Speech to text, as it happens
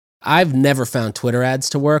I've never found Twitter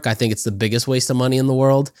ads to work. I think it's the biggest waste of money in the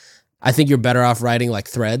world. I think you're better off writing like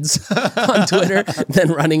threads on Twitter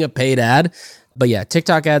than running a paid ad. But yeah,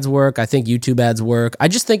 TikTok ads work. I think YouTube ads work. I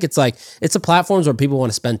just think it's a platforms where people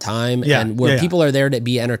want to spend time and where people are there to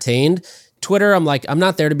be entertained. Twitter, I'm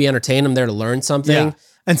not there to be entertained. I'm there to learn something. Yeah.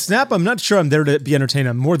 And Snap, I'm not sure I'm there to be entertained.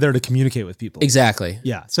 I'm more there to communicate with people. Exactly.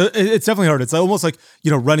 Yeah. So it's definitely hard. It's almost like,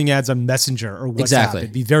 running ads on Messenger or WhatsApp. Exactly.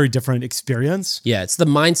 It'd be a very different experience. Yeah. It's the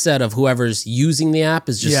mindset of whoever's using the app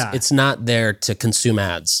is just, it's not there to consume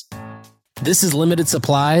ads. This is Limited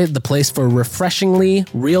Supply, the place for refreshingly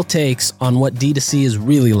real takes on what D2C is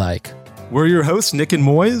really like. We're your hosts, Nick and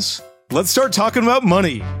Moyes. Let's start talking about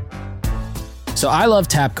money. So I love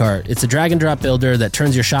Tapcart. It's a drag and drop builder that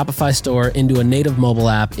turns your Shopify store into a native mobile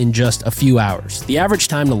app in just a few hours. The average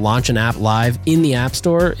time to launch an app live in the App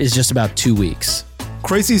Store is just about 2 weeks.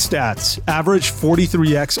 Crazy stats. Average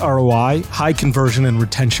 43x ROI, high conversion and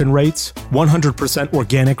retention rates, 100%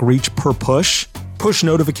 organic reach per push, push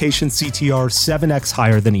notification CTR 7x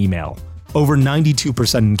higher than email, over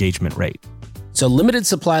 92% engagement rate. So Limited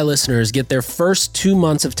Supply listeners get their first 2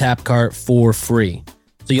 months of Tapcart for free.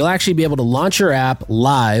 So you'll actually be able to launch your app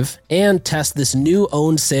live and test this new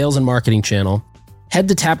owned sales and marketing channel. Head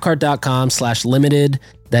to tapcart.com/limited.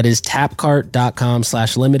 That is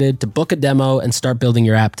tapcart.com/limited to book a demo and start building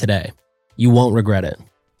your app today. You won't regret it.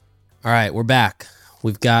 All right, we're back.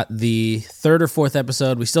 We've got the third or fourth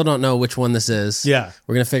episode. We still don't know which one this is. Yeah.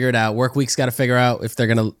 We're going to figure it out. Workweek's got to figure out if they're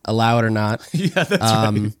going to allow it or not. Yeah, that's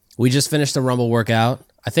right. We just finished a Rumble workout.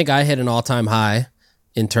 I think I hit an all-time high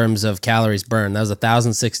in terms of calories burned. That was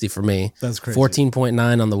 1,060 for me. That's crazy.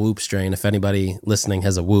 14.9 on the Whoop strain, if anybody listening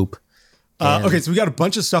has a Whoop. Okay, so we got a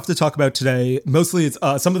bunch of stuff to talk about today. Mostly, it's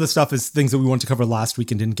some of the stuff is things that we wanted to cover last week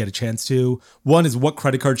and didn't get a chance to. One is what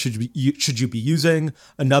credit card should you be using?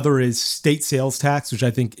 Another is state sales tax, which I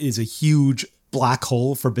think is a huge black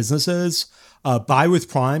hole for businesses. Buy with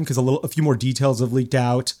Prime, because a few more details have leaked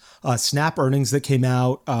out. Snap earnings that came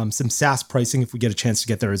out. Some SaaS pricing if we get a chance to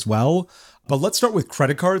get there as well. But let's start with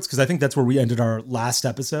credit cards, because I think that's where we ended our last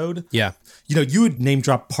episode. Yeah. You would name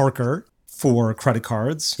drop Parker for credit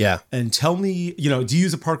cards. Yeah. And tell me, do you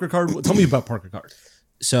use a Parker card? Tell me about Parker card.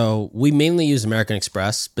 So we mainly use American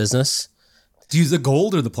Express Business. Do you use the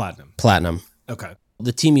gold or the platinum? Platinum. Okay.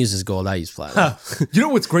 The team uses gold. I use platinum. You know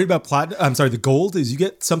what's great about the gold is you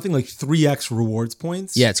get something like 3x rewards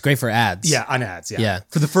points. Yeah, it's great for ads. Yeah, on ads. Yeah.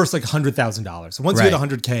 For the first $100,000. So once you hit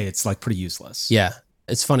 $100K, it's pretty useless. Yeah.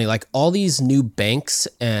 It's funny, all these new banks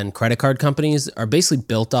and credit card companies are basically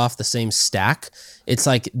built off the same stack. It's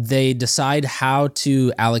like they decide how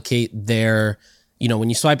to allocate their, when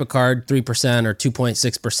you swipe a card, 3% or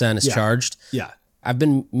 2.6% is charged. Yeah. I've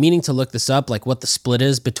been meaning to look this up, what the split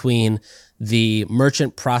is between the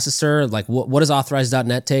merchant processor, what does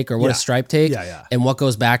Authorize.net take or what does Stripe take, and what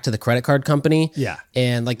goes back to the credit card company. Yeah.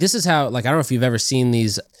 And this is how, I don't know if you've ever seen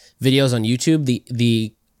these videos on YouTube,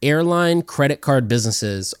 the airline credit card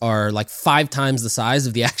businesses are 5 times the size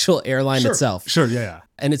of the actual airline itself. Sure, yeah.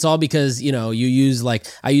 And it's all because, you use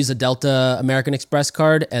I use a Delta American Express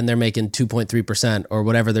card and they're making 2.3% or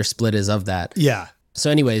whatever their split is of that. Yeah. So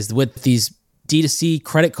anyways, with these D2C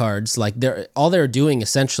credit cards, all they're doing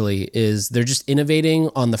essentially is they're just innovating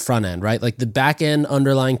on the front end, right? The back end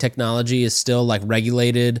underlying technology is still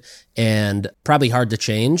regulated and probably hard to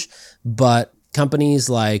change, but companies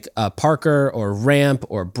like Parker or Ramp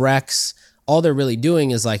or Brex, all they're really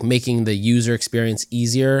doing is making the user experience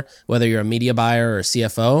easier, whether you're a media buyer or a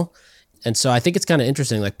CFO. And so I think it's kind of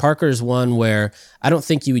interesting. Parker is one where I don't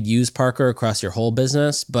think you would use Parker across your whole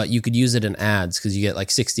business, but you could use it in ads because you get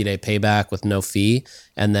 60-day payback with no fee.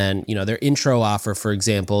 And then, their intro offer, for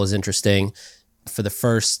example, is interesting. For the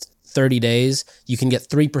first 30 days, you can get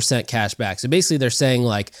 3% cash back. So basically they're saying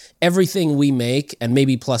everything we make and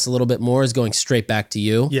maybe plus a little bit more is going straight back to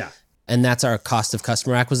you. Yeah. And that's our cost of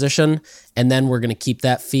customer acquisition. And then we're going to keep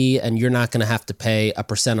that fee and you're not going to have to pay a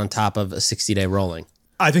percent on top of a 60-day rolling.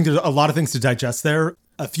 I think there's a lot of things to digest there.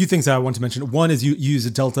 A few things that I want to mention. One is you use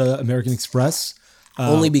a Delta American Express.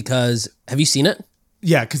 Only because, have you seen it?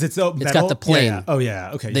 Yeah, because it's metal. It's got the plane. Yeah. Oh,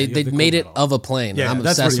 yeah. Okay. They made it of a plane. Yeah, I'm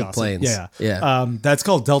that's obsessed pretty with awesome. planes. Yeah. That's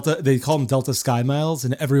called Delta. They call them Delta Sky Miles,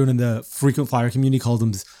 and everyone in the frequent flyer community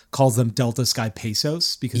calls them Delta Sky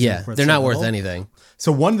Pesos because they're not worth anything.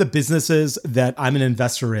 So one of the businesses that I'm an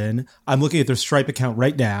investor in, I'm looking at their Stripe account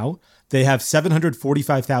right now. They have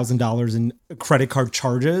 $745,000 in credit card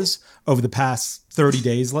charges over the past 30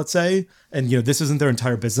 days, let's say. And, this isn't their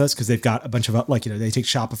entire business because they've got a bunch of, they take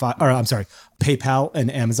PayPal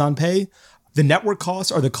and Amazon Pay. The network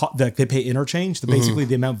costs are that they pay interchange. Basically,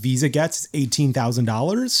 the amount Visa gets is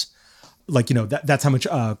 $18,000. like, that's how much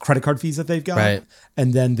credit card fees that they've got. Right.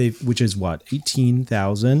 And then which is what,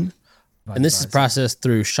 18,000. And this is processed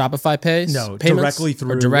through Shopify Pays? No, payments? directly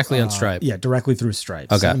through. Or directly on Stripe? Yeah, directly through Stripe.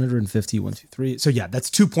 Okay. 750, 1, 2, 3. So yeah, that's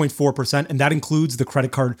 2.4%. And that includes the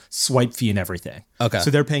credit card swipe fee and everything. Okay.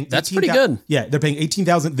 So they're paying. That's pretty good. Yeah, they're paying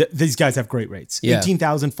 18,000. These guys have great rates. Yeah.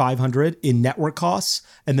 18,500 in network costs.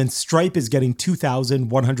 And then Stripe is getting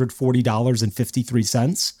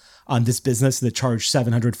 $2,140.53 on this business that charged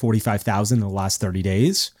 $745,000 in the last 30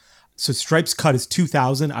 days. So Stripe's cut is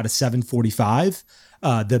 2,000 out of 745.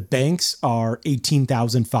 The banks are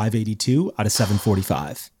 18,582 out of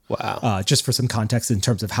 745. Wow. Just for some context in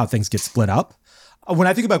terms of how things get split up. When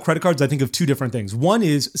I think about credit cards, I think of two different things. One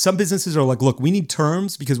is some businesses are like, look, we need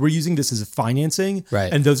terms because we're using this as a financing.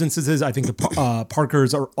 Right. And those instances, I think the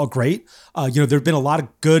Parkers are great. There have been a lot of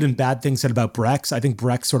good and bad things said about Brex. I think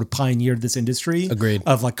Brex sort of pioneered this industry. Agreed.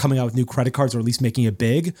 Of like coming out with new credit cards or at least making it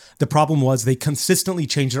big. The problem was they consistently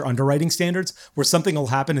change their underwriting standards where something will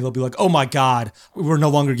happen and they'll be like, oh my God, we're no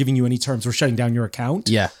longer giving you any terms. We're shutting down your account.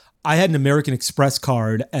 Yeah. I had an American Express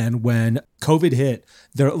card, and when COVID hit,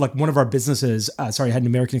 one of our businesses, I had an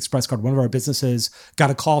American Express card. One of our businesses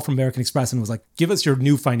got a call from American Express and was like, give us your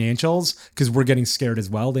new financials because we're getting scared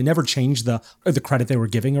as well. They never changed the credit they were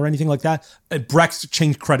giving or anything like that. Brex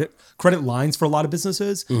changed credit lines for a lot of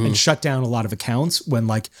businesses and shut down a lot of accounts when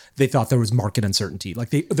they thought there was market uncertainty.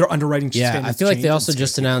 Their underwriting standards. I feel like they also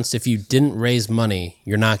just announced if you didn't raise money,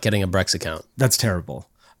 you're not getting a Brex account. That's terrible.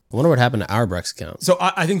 I wonder what happened to our Brex account. So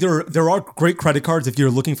I think there are great credit cards if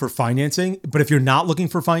you're looking for financing, but if you're not looking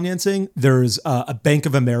for financing, there's a Bank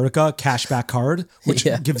of America cashback card, which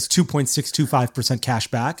gives 2.625% cash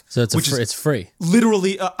back. So it's free.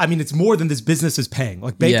 Literally, it's more than this business is paying.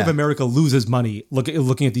 Like Bank of America loses money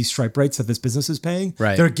looking at these Stripe rates that this business is paying.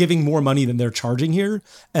 Right. They're giving more money than they're charging here.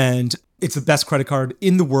 And it's the best credit card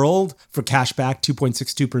in the world for cash back,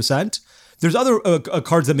 2.62%. There's other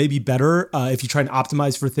cards that may be better if you try and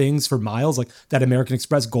optimize for things for miles, like that American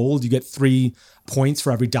Express Gold. You get 3 points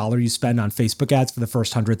for every dollar you spend on Facebook ads for the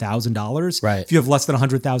first $100,000. Right. If you have less than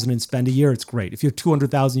 $100,000 in spend a year, it's great. If you have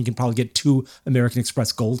 $200,000, you can probably get 2 American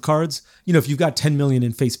Express Gold cards. If you've got $10 million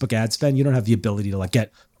in Facebook ad spend, you don't have the ability to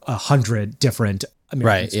get 100 different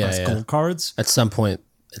American Express Gold cards. At some point,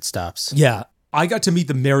 it stops. Yeah. I got to meet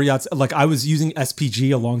the Marriott's. I was using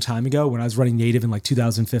SPG a long time ago when I was running native in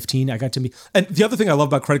 2015. I got to meet, and the other thing I love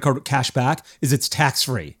about credit card cash back is it's tax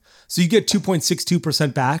free. So you get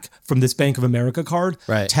 2.62% back from this Bank of America card,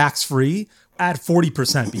 right? Tax free. Add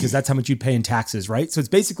 40% because that's how much you'd pay in taxes, right? So it's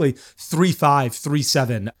basically 3.5,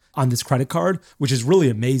 3.7 on this credit card, which is really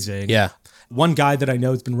amazing. Yeah. One guy that I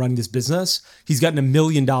know has been running this business, he's gotten $1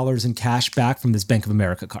 million in cash back from this Bank of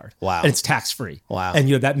America card. Wow. And it's tax-free. Wow. And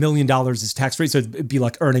that $1 million is tax-free, so it'd be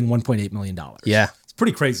like earning $1.8 million. Yeah. It's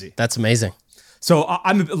pretty crazy. That's amazing. So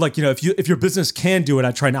I'm if your business can do it, I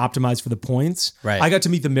try and optimize for the points. Right. I got to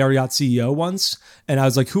meet the Marriott CEO once, and I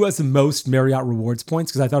was like, who has the most Marriott rewards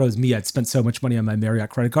points? Because I thought it was me. I'd spent so much money on my Marriott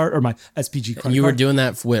credit card or my SPG credit card. You were doing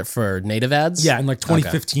that for native ads? Yeah, in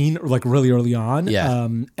 2015 or really early on. Yeah.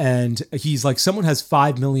 And he's like, someone has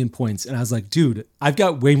 5 million points. And I was like, dude, I've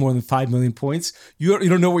got way more than 5 million points. You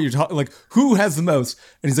don't know what you're talking, who has the most?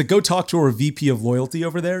 And he's like, go talk to our VP of loyalty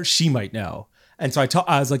over there. She might know. And so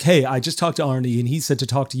I was like, hey, I just talked to Arnie and he said to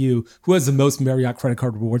talk to you, who has the most Marriott credit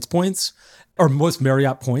card rewards points or most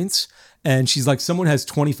Marriott points? And she's like, someone has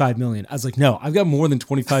 25 million. I was like, no, I've got more than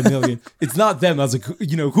 25 million. It's not them. I was like,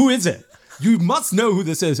 who is it? You must know who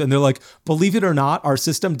this is. And they're like, believe it or not, our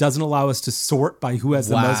system doesn't allow us to sort by who has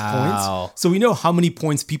the most points. So we know how many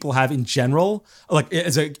points people have in general,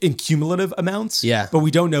 in cumulative amounts. Yeah. But we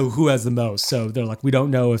don't know who has the most. So they're like, we don't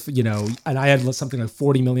know if, and I had something like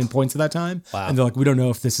 40 million points at that time. Wow. And they're like, we don't know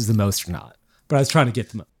if this is the most or not. But I was trying to get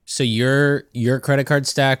them. So your credit card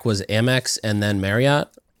stack was Amex and then Marriott?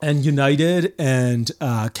 And United and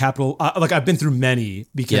Capital. I've been through many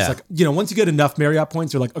because once you get enough Marriott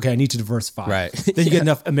points, you're like, okay, I need to diversify. Right. Then you get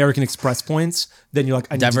enough American Express points. Then you're like,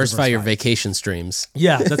 I need to diversify your vacation streams.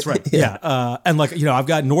 Yeah, that's right. Yeah. And I've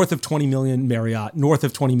got north of 20 million Marriott, north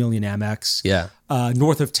of 20 million Amex. Yeah.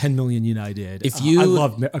 North of 10 million United. I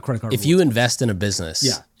love a credit card. If you invest in a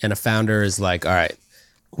business and a founder is like, all right,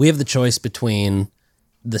 we have the choice between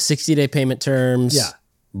the 60-day payment terms,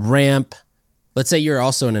 ramp. Let's say you're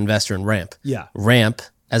also an investor in Ramp. Yeah. Ramp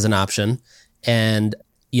as an option. And,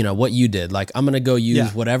 what you did, I'm going to go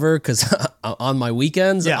use whatever because on my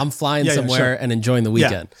weekends, I'm flying somewhere and enjoying the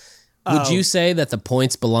weekend. Would you say that the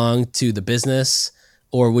points belong to the business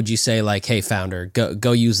Or would you say like, hey, founder,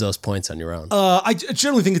 go use those points on your own? I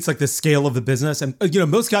generally think it's like the scale of the business. And,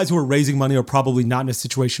 most guys who are raising money are probably not in a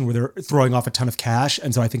situation where they're throwing off a ton of cash.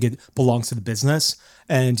 And so I think it belongs to the business.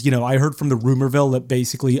 And, I heard from the Rumorville that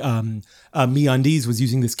basically MeUndies was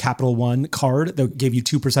using this Capital One card that gave you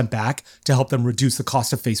 2% back to help them reduce the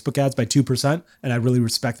cost of Facebook ads by 2%. And I really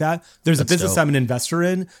respect that. There's a business I'm an investor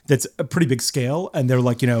in that's a pretty big scale. And they're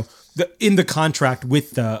like, in the contract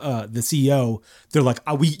with the CEO, they're like,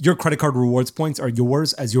 your credit card rewards points are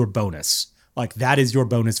yours as your bonus. Like that is your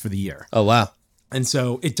bonus for the year. Oh, wow. And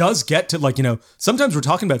so it does get to like, sometimes we're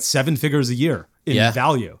talking about 7 figures a year in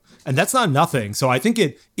value. And that's not nothing. So I think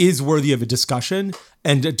it is worthy of a discussion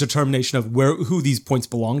and a determination of who these points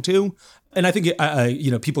belong to. And I think,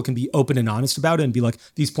 people can be open and honest about it and be like,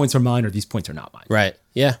 these points are mine or these points are not mine. Right.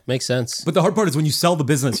 Yeah, makes sense. But the hard part is when you sell the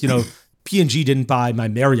business, P&G didn't buy my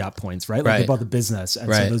Marriott points, right? Like right. They bought the business.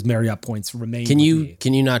 And so those Marriott points remain. Can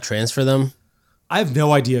you not transfer them? I have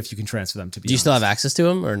no idea if you can transfer them, to be honest. Do you still have access to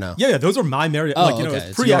them or no? Yeah, those are my Marriott. Oh,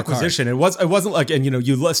 It's pre-acquisition. It wasn't like, and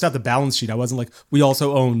you list out the balance sheet. I wasn't like, we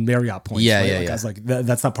also own Marriott points. Yeah, right? yeah. I was like,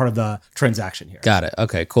 that's not part of the transaction here. Got it.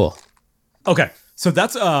 Okay, cool. Okay. So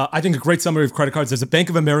that's, I think, a great summary of credit cards. There's a Bank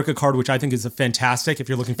of America card, which I think is fantastic if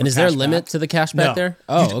you're looking for. And is there a limit to the cash back there?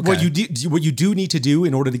 Oh, okay. What you do need to do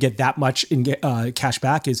in order to get that much in cash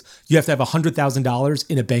back is you have to have $100,000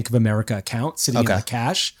 in a Bank of America account sitting in the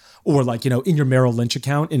cash, or like, in your Merrill Lynch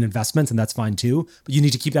account in investments, and that's fine too. But you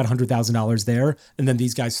need to keep that $100,000 there. And then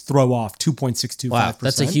these guys throw off 2.625%. Wow,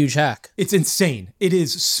 that's a huge hack. It's insane. It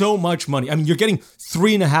is so much money. I mean, you're getting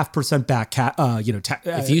 3.5% back,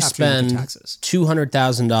 if you spend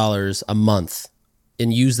 $200,000 a month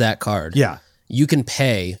and use that card, you can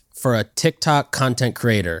pay for a TikTok content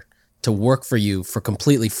creator to work for you for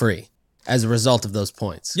completely free as a result of those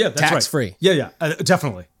points. Yeah, that's tax free. Yeah,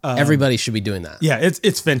 definitely. Everybody should be doing that. Yeah,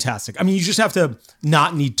 it's fantastic. I mean, you just have to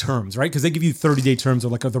not need terms, right? Because they give you 30-day terms or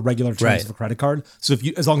like the regular terms of a credit card. So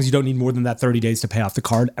as long as you don't need more than that 30 days to pay off the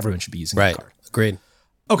card, everyone should be using that card. Agreed.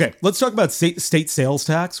 Okay, let's talk about state sales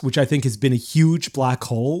tax, which I think has been a huge black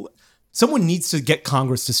hole. Someone needs to get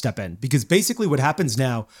Congress to step in, because basically what happens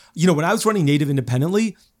now, when I was running Native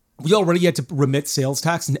independently, we already had to remit sales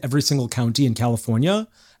tax in every single county in California.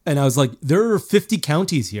 And I was like, there are 50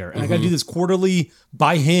 counties here, and I got to do this quarterly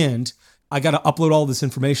by hand. I got to upload all this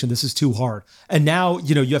information. This is too hard. And now,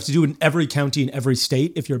 you have to do it in every county in every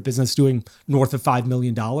state if you're a business doing north of $5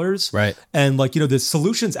 million. Right. And like, the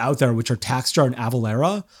solutions out there, which are TaxJar and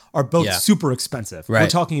Avalara, are both super expensive. Right. We're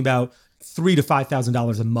talking about $3,000 to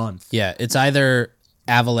 $5,000 a month. Yeah, it's either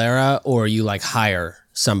Avalara or you like hire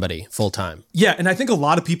somebody full time. Yeah, and I think a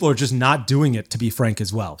lot of people are just not doing it, to be frank,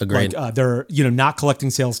 as well. Agreed. Like they're not collecting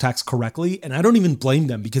sales tax correctly, and I don't even blame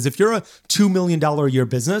them, because if you're a $2 million a year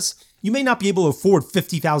business, you may not be able to afford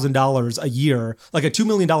 $50,000 a year, like a $2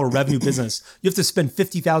 million revenue business. You have to spend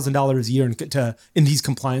 $50,000 a year in these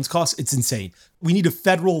compliance costs. It's insane. We need a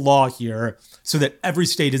federal law here so that every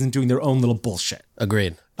state isn't doing their own little bullshit.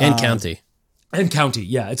 Agreed. And county. And county,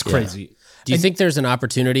 yeah, it's crazy. Yeah. Do you think there's an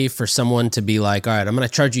opportunity for someone to be like, all right, I'm going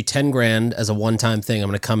to charge you 10 grand as a one-time thing. I'm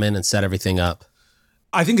going to come in and set everything up?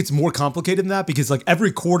 I think it's more complicated than that, because like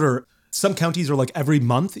every quarter, some counties are like every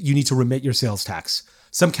month you need to remit your sales tax.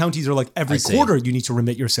 Some counties are like every quarter you need to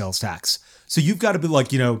remit your sales tax. So you've got to be like,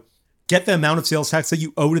 get the amount of sales tax that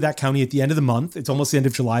you owe to that county at the end of the month. It's almost the end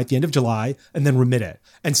of July, at the end of July, and then remit it.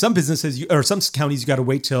 And some businesses, or some counties, you got to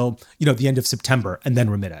wait till, the end of September and then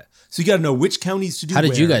remit it. So you got to know which counties to do. How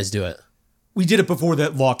did you guys do it? We did it before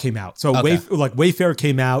that law came out. So Wayfair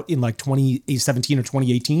came out in like 2017 or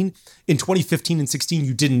 2018. In 2015 and 16,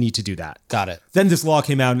 you didn't need to do that. Got it. Then this law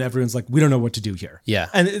came out and everyone's like, we don't know what to do here. Yeah.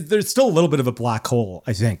 And there's still a little bit of a black hole,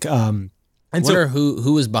 I think. And wonder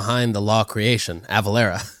who was behind the law creation,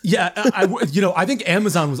 Avalara. Yeah, I think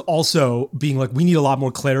Amazon was also being like, we need a lot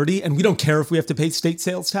more clarity, and we don't care if we have to pay state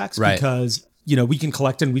sales tax, because we can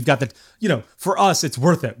collect, and we've got the, for us, it's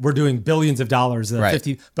worth it. We're doing billions of dollars,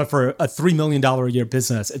 but for a $3 million a year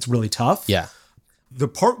business, it's really tough. Yeah. The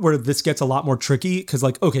part where this gets a lot more tricky, because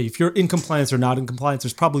like, okay, if you're in compliance or not in compliance,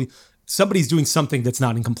 there's probably somebody's doing something that's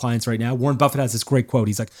not in compliance right now. Warren Buffett has this great quote.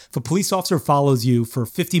 He's like, if a police officer follows you for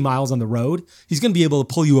 50 miles on the road, he's going to be able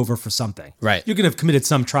to pull you over for something. Right. You're going to have committed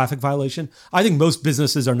some traffic violation. I think most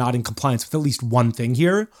businesses are not in compliance with at least one thing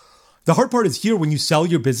here. The hard part is here, when you sell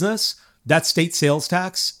your business, that state sales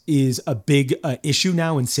tax is a big issue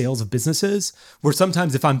now in sales of businesses, where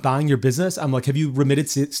sometimes if I'm buying your business, I'm like, have you remitted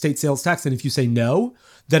state sales tax? And if you say no,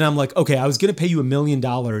 then I'm like, okay, I was going to pay you $1 million.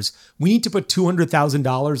 We need to put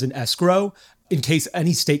 $200,000 in escrow in case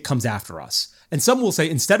any state comes after us. And some will say,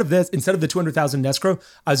 instead of the 200,000 in escrow,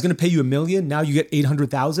 I was going to pay you $1 million. Now you get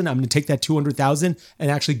 800,000. I'm going to take that 200,000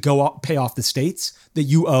 and actually go out, pay off the states that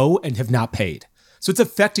you owe and have not paid. So it's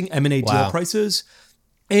affecting M&A deal prices.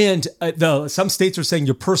 And some states are saying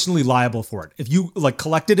you're personally liable for it. If you like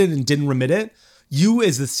collected it and didn't remit it, you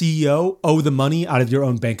as the CEO owe the money out of your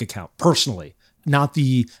own bank account personally, not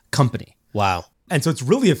the company. Wow. And so it's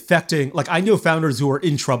really affecting, like I know founders who are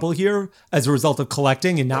in trouble here as a result of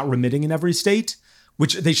collecting and not remitting in every state,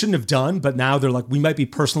 which they shouldn't have done. But now they're like, we might be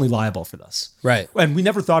personally liable for this. Right. And we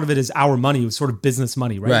never thought of it as our money. It was sort of business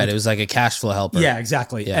money, right? Right. It was like a cash flow helper. Yeah,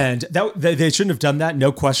 exactly. Yeah. And they shouldn't have done that,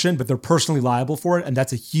 no question, but they're personally liable for it. And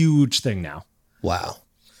that's a huge thing now. Wow.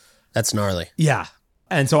 That's gnarly. Yeah.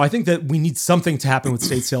 And so I think that we need something to happen with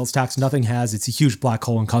state sales tax. Nothing has. It's a huge black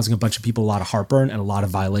hole and causing a bunch of people a lot of heartburn and a lot of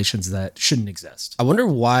violations that shouldn't exist. I wonder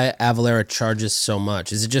why Avalara charges so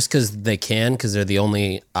much. Is it just because they can, because they're the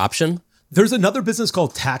only option? There's another business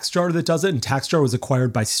called TaxJar that does it, and TaxJar was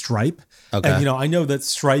acquired by Stripe. Okay. And I know that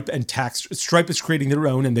Stripe is creating their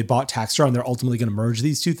own, and they bought TaxJar, and they're ultimately going to merge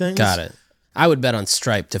these two things. Got it. I would bet on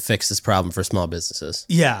Stripe to fix this problem for small businesses.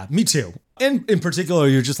 Yeah, me too. And in particular,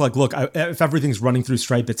 you're just like, look, if everything's running through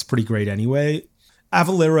Stripe, it's pretty great anyway.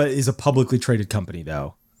 Avalara is a publicly traded company,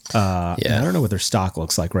 though. I don't know what their stock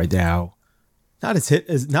looks like right now. Not hit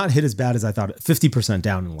as bad as I thought. 50%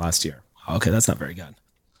 down in the last year. Okay, that's not very good.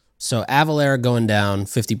 So Avalara going down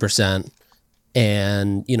 50%.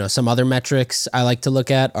 And, some other metrics I like to look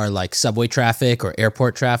at are like subway traffic or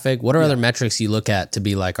airport traffic. What are other metrics you look at to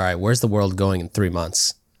be like, all right, where's the world going in 3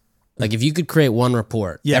 months? Like if you could create one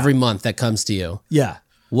report every month that comes to you. Yeah.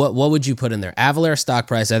 What would you put in there? Avalara stock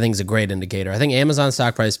price, I think, is a great indicator. I think Amazon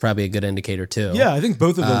stock price is probably a good indicator too. Yeah, I think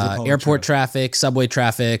both of those are airport traffic, subway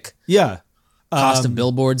traffic. Yeah. Cost of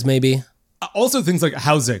billboards, maybe. Also things like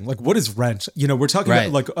housing, like what is rent? We're talking about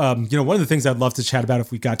like, one of the things I'd love to chat about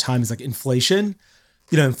if we've got time is like inflation.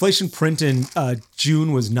 Inflation print in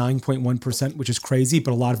June was 9.1%, which is crazy, but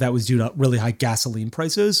a lot of that was due to really high gasoline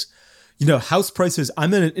prices. House prices,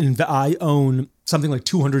 I own something like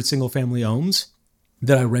 200 single family homes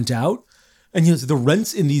that I rent out. And the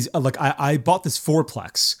rents in these, I bought this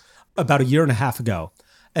fourplex about a year and a half ago.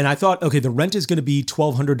 And I thought, okay, the rent is going to be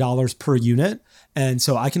 $1,200 per unit. And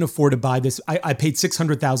so I can afford to buy this. I paid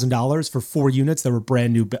 $600,000 for 4 units that were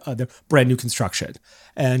brand new construction.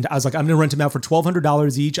 And I was like, I'm going to rent them out for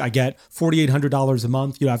 $1,200 each. I get $4,800 a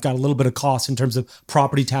month. I've got a little bit of cost in terms of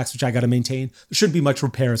property tax, which I got to maintain. There shouldn't be much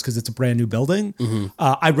repairs because it's a brand new building. Mm-hmm.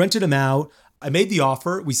 I rented them out. I made the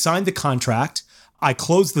offer. We signed the contract. I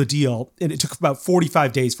closed the deal. And it took about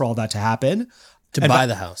 45 days for all that to happen. To buy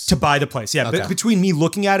the house. To buy the place, yeah. Okay. But between me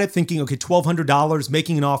looking at it, thinking, okay, $1,200,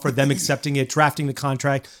 making an offer, them accepting it, drafting the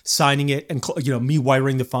contract, signing it, and me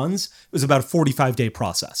wiring the funds, it was about a 45-day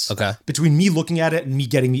process. Okay. Between me looking at it and me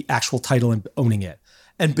getting the actual title and owning it.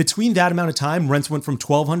 And between that amount of time, rents went from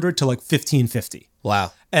 $1,200 to like $1,550.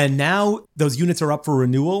 Wow. And now those units are up for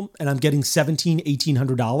renewal, and I'm getting $1,700,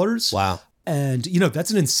 $1,800. Wow. And,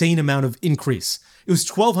 that's an insane amount of increase. It was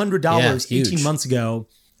 $1,200 18 months ago.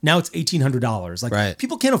 Now it's $1,800. Like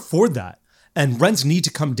people can't afford that. And rents need to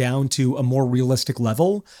come down to a more realistic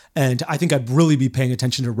level. And I think I'd really be paying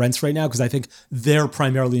attention to rents right now because I think they're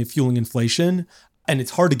primarily fueling inflation. And it's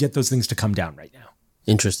hard to get those things to come down right now.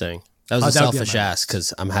 Interesting. That was a selfish ask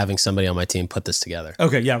because I'm having somebody on my team put this together.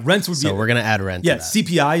 Okay, yeah, rents would be... So we're going to add rent to that.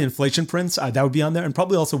 CPI, inflation prints, that would be on there. And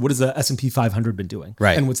probably also what does the S&P 500 been doing?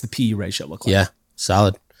 Right. And what's the PE ratio look like? Yeah,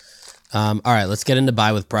 solid. All right, let's get into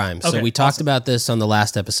Buy with Prime. So we talked about this on the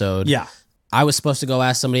last episode. Yeah. I was supposed to go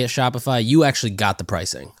ask somebody at Shopify. You actually got the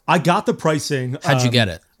pricing. I got the pricing. How'd you get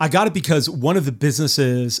it? I got it because one of the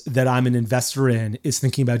businesses that I'm an investor in is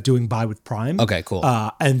thinking about doing Buy with Prime. Okay, cool.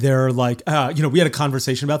 And they're like, we had a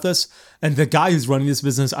conversation about this. And the guy who's running this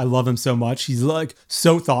business, I love him so much. He's like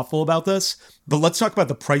so thoughtful about this. But let's talk about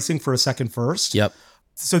the pricing for a second first. Yep.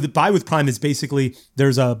 So the Buy with Prime is basically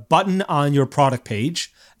there's a button on your product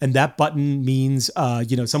page. And that button means,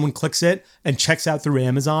 someone clicks it and checks out through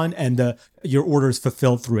Amazon and your order is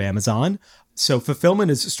fulfilled through Amazon. So fulfillment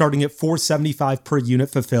is starting at $4.75 per unit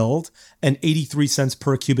fulfilled and 83 cents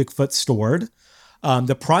per cubic foot stored.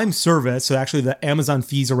 The Prime service, so actually the Amazon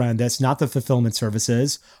fees around this, not the fulfillment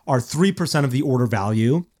services, are 3% of the order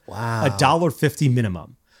value. Wow. $1.50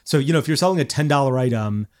 minimum. So, if you're selling a $10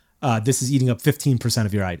 item, this is eating up 15%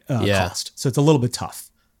 of your cost. So it's a little bit tough.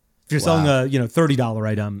 If you're selling a $30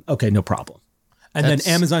 item, okay, no problem. And then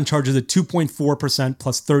Amazon charges a 2.4%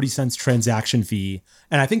 plus 30 cents transaction fee.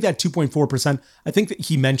 And I think that 2.4%, I think that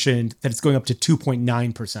he mentioned that it's going up to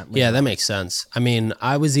 2.9%. Yeah, that makes sense. I mean,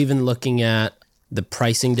 I was even looking at the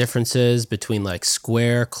pricing differences between like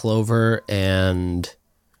Square, Clover, and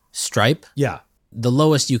Stripe. Yeah. The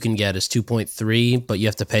lowest you can get is 2.3, but you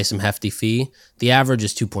have to pay some hefty fee. The average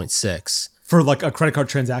is 2.6. For like a credit card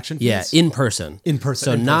transaction fees? Yeah, in person. In person.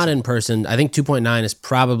 So not in person. I think 2.9 is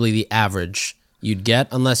probably the average you'd get,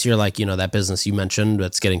 unless you're like, that business you mentioned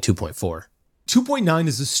that's getting 2.4. 2.9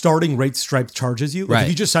 is the starting rate Stripe charges you. Like Right. If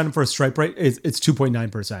you just sign up for a Stripe rate, it's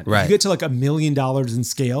 2.9%. Right. If you get to like $1 million in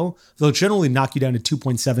scale, they'll generally knock you down to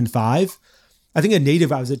 2.75. I think a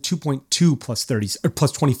native, I was at 2.2 plus 30 or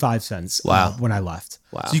plus 25 cents when I left.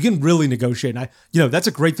 Wow. So you can really negotiate. And that's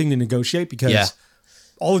a great thing to negotiate because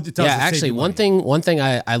all it does is actually, save you one money. thing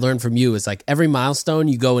I learned from you is like every milestone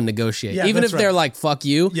you go and negotiate. Yeah, Even if that's they're right. like, fuck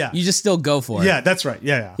you, you just still go for it. Yeah, that's right.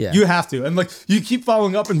 Yeah. Yeah. You have to. And like, you keep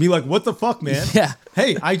following up and be like, what the fuck, man? Yeah.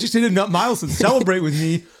 Hey, I just hit a milestone. Celebrate with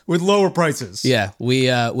me with lower prices. Yeah. We,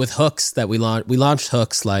 with Hooks that we launched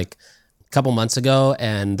Hooks like a couple months ago,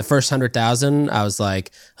 and the first 100,000, I was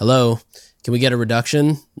like, hello, can we get a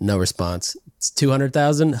reduction? No response. It's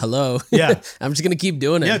 200,000. Hello. Yeah. I'm just going to keep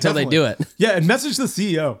doing it until definitely. they do it. Yeah. And message the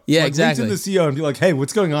CEO. Yeah, like, exactly. LinkedIn the CEO and be like, hey,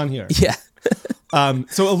 what's going on here? Yeah.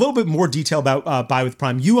 So a little bit more detail about Buy with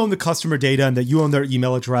Prime. You own the customer data and that you own their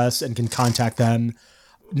email address and can contact them.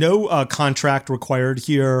 No contract required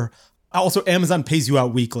here. Also, Amazon pays you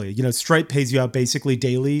out weekly. Stripe pays you out basically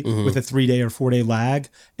daily with a 3-day or 4-day lag.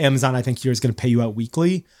 Amazon, I think, here is going to pay you out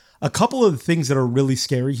weekly. A couple of the things that are really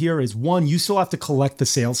scary here is, one, you still have to collect the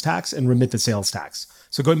sales tax and remit the sales tax.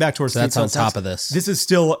 So going back to our state that's on sales tax, top of this. This is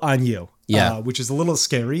still on you, which is a little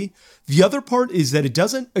scary. The other part is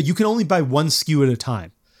that you can only buy one SKU at a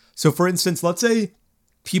time. So for instance, let's say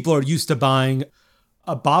people are used to buying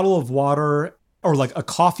a bottle of water or like a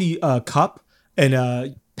coffee cup and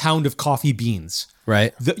a pound of coffee beans.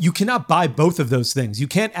 Right. You cannot buy both of those things. You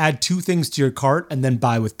can't add two things to your cart and then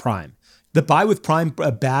buy with Prime. The Buy with Prime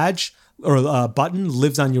badge or button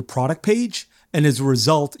lives on your product page. And as a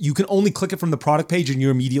result, you can only click it from the product page and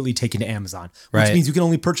you're immediately taken to Amazon, which means you can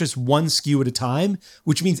only purchase one SKU at a time,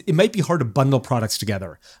 which means it might be hard to bundle products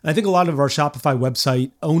together. And I think a lot of our Shopify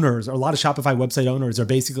website owners, or a lot of Shopify website owners are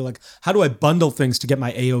basically like, how do I bundle things to get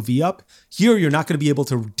my AOV up? Here, you're not going to be able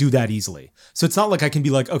to do that easily. So it's not like I can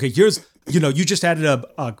be like, okay, here's, you just added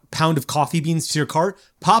a pound of coffee beans to your cart,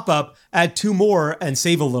 pop up, add 2 more and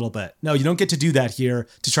save a little bit. No, you don't get to do that here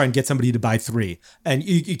to try and get somebody to buy 3. And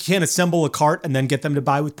you can't assemble a cart and then get them to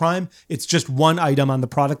buy with Prime. It's just one item on the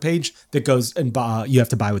product page that goes and you have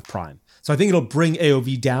to buy with Prime. So I think it'll bring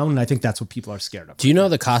AOV down, and I think that's what people are scared of. Do you know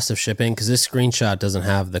the cost of shipping? Because this screenshot doesn't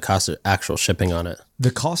have the cost of actual shipping on it.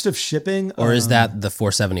 The cost of shipping? Or is that the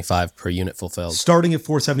 $475 per unit fulfilled? Starting at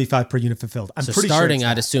 $475 per unit fulfilled. I'm pretty starting, sure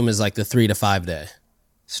I'd assume, is like the 3 to 5 day.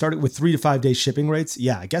 Starting with 3 to 5 day shipping rates?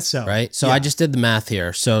 Yeah, I guess so. Right? So I just did the math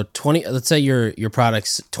here. So let's say your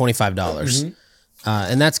product's $25. Mm-hmm.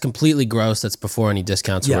 And that's completely gross. That's before any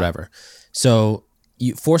discounts or whatever. So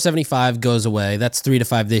 $475 goes away. That's 3 to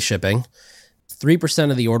 5 day shipping. 3%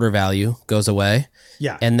 of the order value goes away.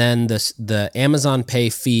 Yeah. And then the Amazon Pay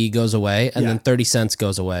fee goes away, and then 30 cents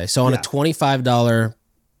goes away. So on a $25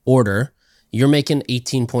 order, you're making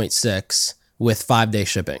 18.6 with 5 day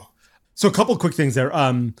shipping. So a couple quick things there.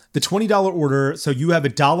 The $20 order, so you have a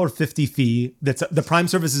 $1.50 fee. That's the Prime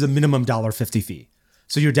service is a minimum $1.50 fee.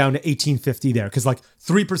 So you're down to $18.50 there, because like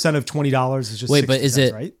 3% of $20 is just 60 but is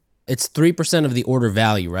cents, it right? It's 3% of the order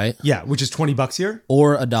value, right? Yeah, which is $20 here.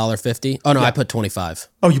 Or $1.50. Oh no, I put 25.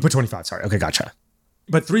 Oh, you put 25. Sorry. Okay, gotcha.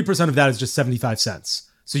 But 3% of that is just 75 cents.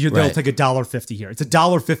 So they'll take $1.50 here. It's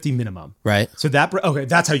 $1.50 minimum. Right. So that's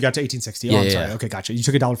how you got to 1860. Oh, I'm sorry. Yeah. Okay, gotcha. You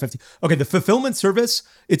took $1.50. Okay, the fulfillment service,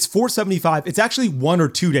 it's $475. It's actually 1 or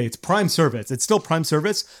 2 day. It's Prime service. It's still Prime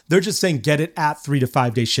service. They're just saying get it at 3 to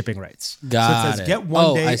 5 day shipping rates. So it says get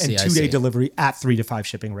 1 day and 2 day delivery at 3 to 5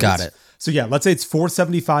 shipping rates. Got it. So yeah, let's say it's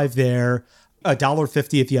 $475 there,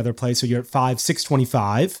 $1.50 at the other place. So you're at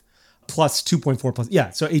 $625 plus 2.4 plus.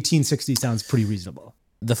 Yeah, so 1860 sounds pretty reasonable.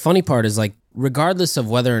 The funny part is, like, regardless of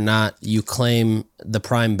whether or not you claim the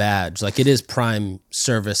Prime badge, like it is Prime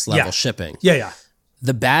service level shipping. Yeah.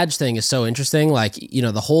 The badge thing is so interesting. Like,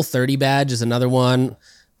 the Whole 30 badge is another one.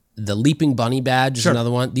 The Leaping Bunny badge is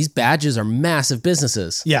another one. These badges are massive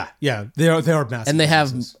businesses. Yeah. They are massive. And they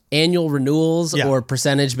businesses. have annual renewals or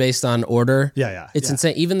percentage based on order. Yeah. It's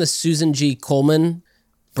insane. Even the Susan G. Komen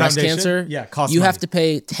breast Foundation? cancer, Costs you money. have to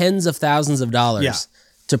pay tens of thousands of dollars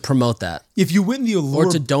to promote that. If you win the Allure,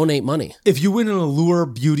 or to donate money. If you win an Allure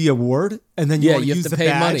Beauty Award and then you you use have to the pay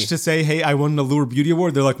badge money to say, hey, I won an Allure Beauty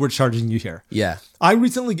Award, they're like, we're charging you here. Yeah. I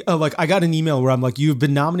recently, I got an email where I'm like, you've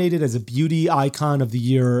been nominated as a beauty icon of the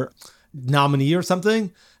year nominee or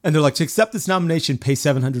something. And they're like, to accept this nomination, pay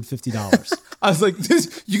 $750. I was like,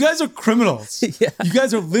 you guys are criminals. Yeah. You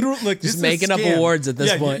guys are literally like just making up awards at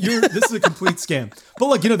this point. This is a complete scam. But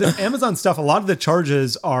like, the Amazon stuff, a lot of the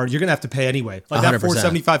charges are you're gonna have to pay anyway. Like 100%.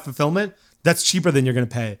 That $4.75 fulfillment, that's cheaper than you're gonna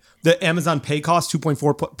pay. The Amazon Pay cost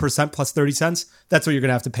 2.4% plus 30 cents. That's what you're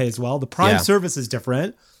gonna have to pay as well. The Prime service is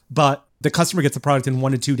different, but the customer gets the product in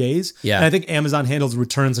 1 to 2 days. Yeah. And I think Amazon handles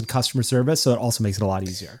returns and customer service, so it also makes it a lot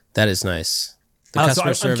easier. That is nice. The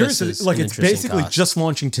customer service is like it's basically just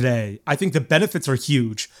launching today. I think the benefits are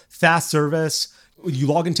huge. Fast service. You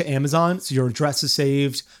log into Amazon, so your address is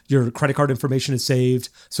saved, your credit card information is saved.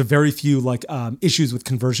 So very few issues with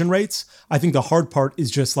conversion rates. I think the hard part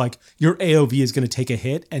is just like your AOV is going to take a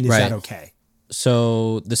hit, and is that okay?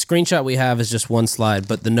 So the screenshot we have is just one slide,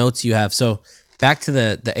 but the notes you have. So back to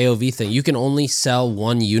the AOV thing, you can only sell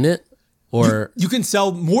one unit. Or you can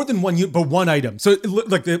sell more than one unit, but one item. So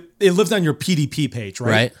it lives on your PDP page,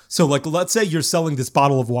 right? So like, let's say you're selling this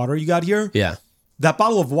bottle of water you got here. Yeah. That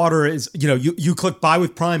bottle of water is, you click buy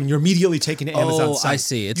with Prime and you're immediately taken to Amazon site. I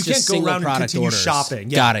see. It's you just can't go single around product and continue orders. shopping.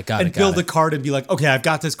 Got it. And build a cart and be like, okay, I've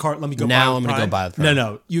got this cart. Let me go now buy with Prime. I'm going to go buy with Prime.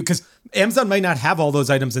 No. Because Amazon might not have all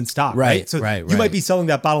those items in stock, right? So you might be selling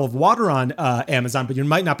that bottle of water on Amazon, but you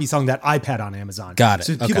might not be selling that iPad on Amazon. Got it.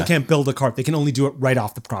 So people can't build a cart. They can only do it right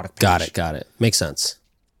off the product page. Got it. Makes sense.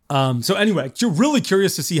 So anyway, you're really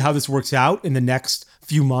curious to see how this works out in the next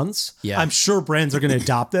few months. Yeah. I'm sure brands are going to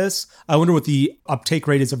adopt this. I wonder what the uptake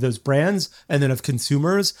rate is of those brands and then of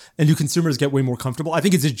consumers. And do consumers get way more comfortable? I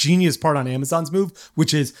think it's a genius part on Amazon's move,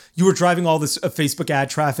 which is you were driving all this Facebook ad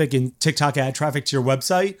traffic and TikTok ad traffic to your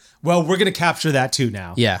website. Well, we're going to capture that too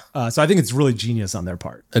now. Yeah. So I think it's really genius on their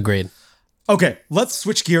part. Agreed. Okay, let's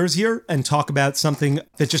switch gears here and talk about something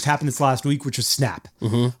that just happened this last week, which is Snap.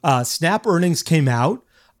 Mm-hmm. Snap earnings came out.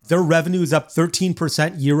 Their revenue is up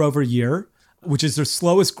 13% year over year, which is their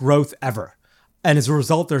slowest growth ever. And as a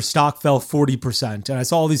result, their stock fell 40%. And I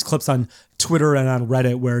saw all these clips on Twitter and on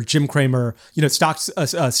Reddit where Jim Cramer,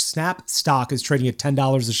 Snap stock is trading at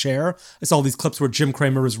 $10 a share. I saw all these clips where Jim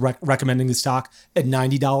Cramer was recommending the stock at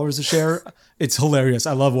 $90 a share. It's hilarious.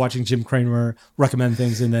 I love watching Jim Cramer recommend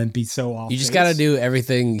things and then be so off. You just got to do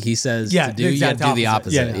everything he says to do. You got to do the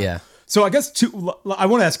opposite. Yeah. So I guess I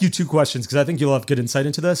want to ask you two questions because I think you'll have good insight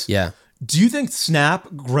into this. Yeah. Do you think Snap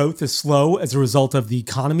growth is slow as a result of the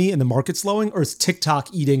economy and the market slowing, or is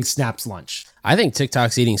TikTok eating Snap's lunch? I think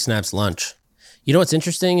TikTok's eating Snap's lunch. You know what's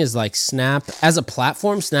interesting is like Snap, as a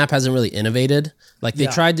platform, Snap hasn't really innovated. Like they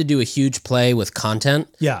tried to do a huge play with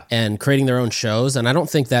content and creating their own shows. And I don't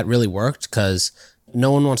think that really worked because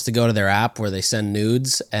no one wants to go to their app where they send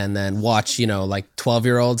nudes and then watch,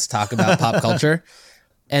 12-year-olds talk about pop culture.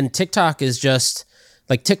 And TikTok is just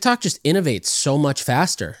TikTok just innovates so much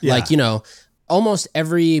faster. Yeah. Almost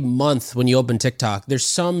every month when you open TikTok, there's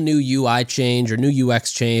some new UI change or new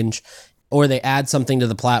UX change, or they add something to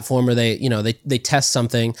the platform, or they test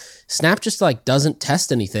something. Snap just doesn't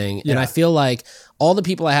test anything. Yeah. And I feel like all the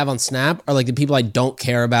people I have on Snap are the people I don't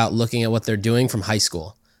care about looking at what they're doing from high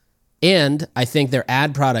school. And I think their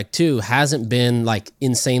ad product too hasn't been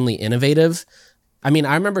insanely innovative. I mean,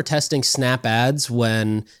 I remember testing Snap ads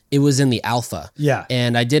when it was in the alpha. Yeah.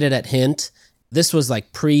 And I did it at Hint. This was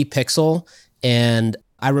pre-Pixel. And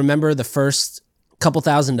I remember the first couple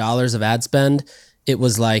 $1,000s of ad spend, it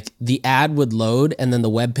was the ad would load and then the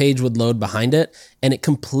web page would load behind it. And it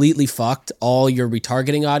completely fucked all your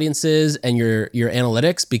retargeting audiences and your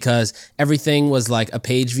analytics because everything was a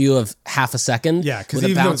page view of half a second with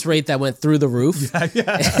a bounce rate that went through the roof.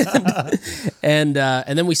 Yeah. And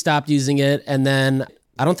then we stopped using it. And then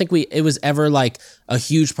I don't think it was ever a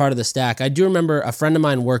huge part of the stack. I do remember a friend of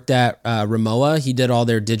mine worked at Rimowa. He did all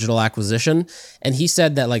their digital acquisition. And he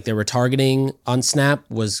said that their retargeting on Snap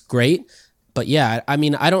was great. But yeah, I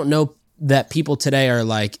mean, I don't know that people today are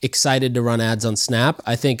excited to run ads on Snap.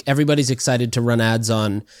 I think everybody's excited to run ads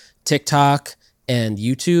on TikTok and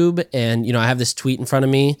YouTube. And, I have this tweet in front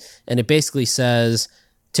of me and it basically says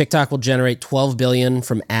TikTok will generate 12 billion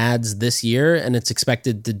from ads this year. And it's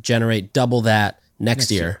expected to generate double that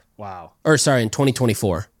next year. Wow. Or sorry, in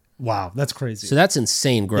 2024. Wow. That's crazy. So that's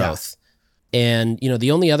insane growth. Yeah. And,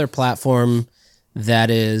 the only other platform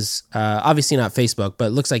that is obviously not Facebook, but it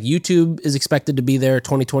looks like YouTube is expected to be there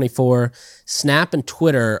 2024. Snap and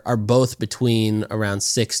Twitter are both between around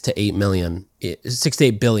 6 to 8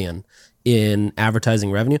 billion in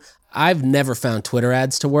advertising revenue. I've never found Twitter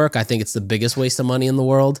ads to work. I think it's the biggest waste of money in the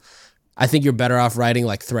world. I think you're better off writing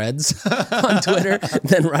threads on Twitter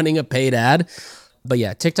than running a paid ad. But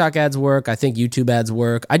yeah, TikTok ads work. I think YouTube ads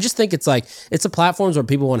work. I just think it's a platform where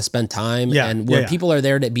people want to spend time and where people are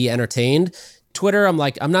there to be entertained. Twitter, I'm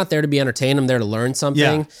like, I'm not there to be entertained. I'm there to learn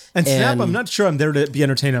something. Yeah. And Snap, I'm not sure I'm there to be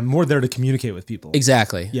entertained. I'm more there to communicate with people.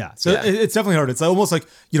 Exactly. Yeah. So it's definitely hard. It's almost like,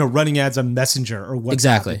 running ads on Messenger or WhatsApp.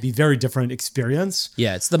 Exactly. It'd be a very different experience.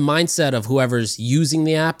 Yeah. It's the mindset of whoever's using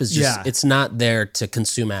the app is just, it's not there to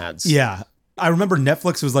consume ads. Yeah. I remember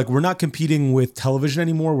Netflix was like, we're not competing with television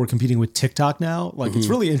anymore. We're competing with TikTok now. Like, it's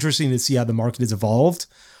really interesting to see how the market has evolved.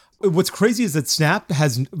 What's crazy is that Snap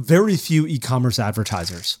has very few e-commerce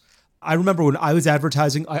advertisers. I remember when I was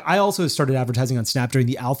advertising, I also started advertising on Snap during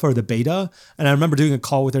the alpha or the beta. And I remember doing a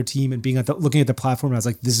call with their team and being looking at the platform. And I was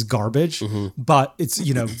like, this is garbage, but it's,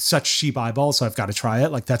 such cheap eyeballs. So I've got to try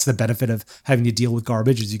it. Like, that's the benefit of having to deal with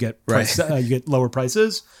garbage is you get you get lower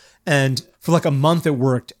prices. And for like a month it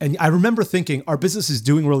worked. And I remember thinking our business is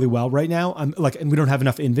doing really well right now. And we don't have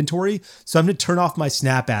enough inventory. So I'm going to turn off my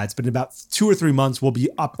Snap ads, but in about 2 or 3 months we'll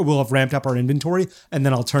have ramped up our inventory and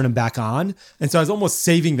then I'll turn them back on. And so I was almost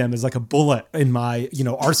saving them as like a bullet in my,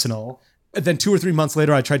 arsenal. And then 2 or 3 months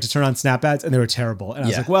later, I tried to turn on Snap ads and they were terrible. And I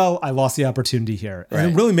was like, well, I lost the opportunity here.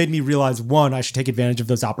 And it really made me realize, one, I should take advantage of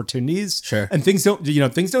those opportunities. Sure. And things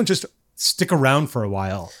don't just stick around for a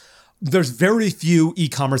while. There's very few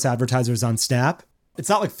e-commerce advertisers on Snap. It's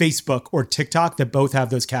not like Facebook or TikTok that both have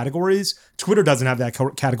those categories. Twitter doesn't have that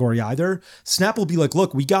category either. Snap will be like,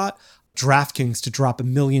 look, we got DraftKings to drop $1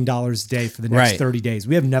 million a day for the next 30 days.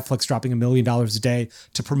 We have Netflix dropping $1 million a day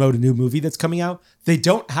to promote a new movie that's coming out. They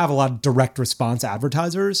don't have a lot of direct response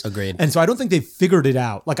advertisers. Agreed. And so I don't think they've figured it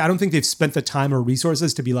out. Like, I don't think they've spent the time or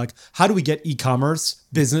resources to be like, how do we get e-commerce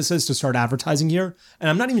businesses to start advertising here? And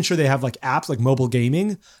I'm not even sure they have like apps like mobile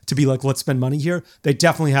gaming to be like, let's spend money here. They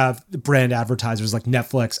definitely have brand advertisers like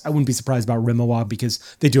Netflix. I wouldn't be surprised about Rimawa because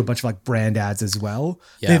they do a bunch of like brand ads as well.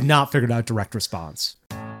 Yeah. They've not figured out direct response.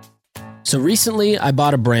 So recently I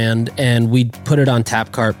bought a brand and we put it on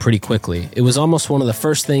Tapcart pretty quickly. It was almost one of the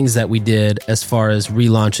first things that we did as far as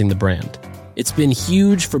relaunching the brand. It's been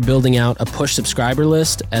huge for building out a push subscriber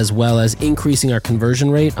list as well as increasing our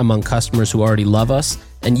conversion rate among customers who already love us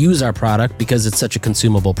and use our product because it's such a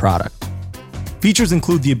consumable product. Features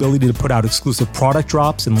include the ability to put out exclusive product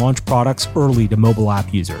drops and launch products early to mobile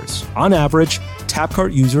app users. On average,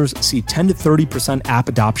 Tapcart users see 10 to 30% app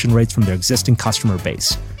adoption rates from their existing customer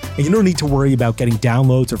base. And you don't need to worry about getting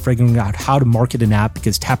downloads or figuring out how to market an app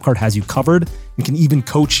because Tapcart has you covered and can even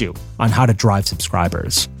coach you on how to drive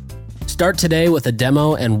subscribers. Start today with a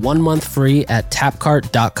demo and 1 month free at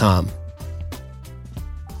tapcart.com.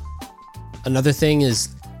 Another thing is,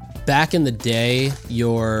 back in the day,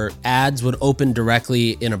 your ads would open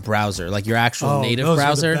directly in a browser, like your actual native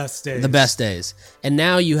browser. The best days. And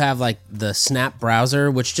now you have like the Snap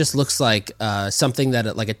browser, which just looks like something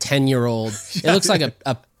that like a 10-year-old, it looks like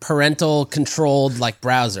a parental controlled like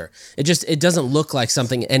browser. It doesn't look like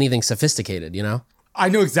anything sophisticated, I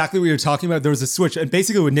know exactly what you're talking about. There was a switch. And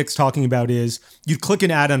basically what Nick's talking about is you'd click an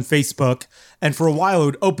ad on Facebook and for a while it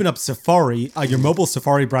would open up Safari, your mobile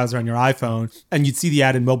Safari browser on your iPhone, and you'd see the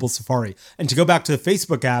ad in mobile Safari. And to go back to the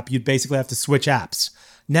Facebook app, you'd basically have to switch apps.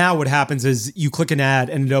 Now what happens is you click an ad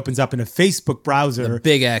and it opens up in a Facebook browser. The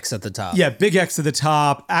big X at the top. Yeah, big X at the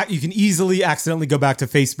top. You can easily accidentally go back to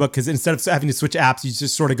Facebook because instead of having to switch apps, you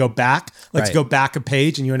just sort of go back, to go back a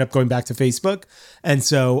page and you end up going back to Facebook. And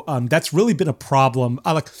so that's really been a problem.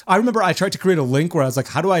 I remember I tried to create a link where I was like,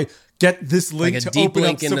 how do I get this link like to deep open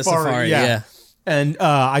link up into Safari? Yeah. And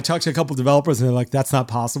I talked to a couple of developers and they're like, that's not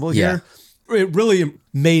possible here. It really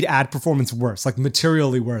made ad performance worse, like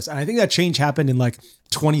materially worse. And I think that change happened in like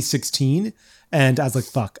 2016. And I was like,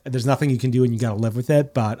 fuck, there's nothing you can do and you got to live with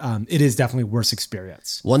it. But it is definitely a worse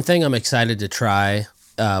experience. One thing I'm excited to try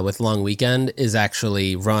with Long Weekend is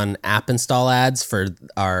actually run app install ads for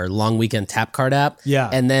our Long Weekend Tapcart app. Yeah.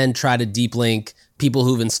 And then try to deep link people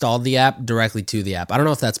who've installed the app directly to the app. I don't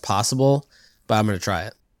know if that's possible, but I'm going to try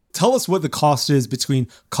it. Tell us what the cost is between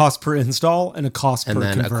cost per install and a cost per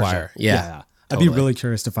conversion. Acquire. Yeah. Totally. I'd be really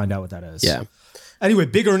curious to find out what that is. Yeah. Anyway,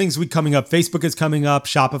 big earnings week coming up. Facebook is coming up.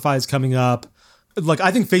 Shopify is coming up. Like,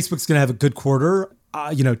 I think Facebook's going to have a good quarter.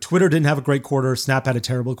 Twitter didn't have a great quarter. Snap had a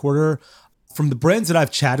terrible quarter. From the brands that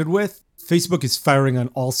I've chatted with, Facebook is firing on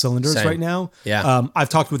all cylinders right now. Yeah. I've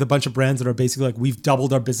talked with a bunch of brands that are basically like, we've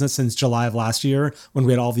doubled our business since July of last year when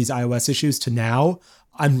we had all these iOS issues to now.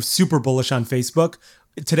 I'm super bullish on Facebook.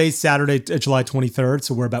 Today's Saturday, July 23rd,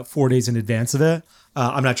 so we're about 4 days in advance of it.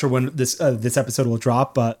 I'm not sure when this episode will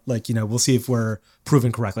drop, but we'll see if we're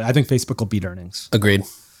proven correctly. I think Facebook will beat earnings. Agreed.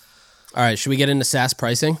 All right, should we get into SaaS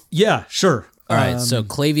pricing? Yeah, sure. All right, so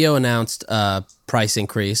Klaviyo announced a price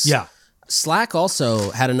increase. Yeah. Slack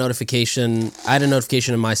also had a notification. I had a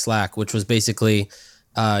notification in my Slack, which was basically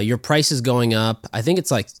your price is going up. I think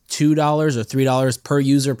it's like $2 or $3 per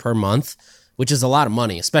user per month, which is a lot of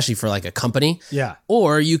money, especially for like a company. Yeah.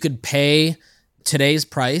 Or you could pay today's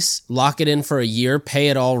price, lock it in for a year, pay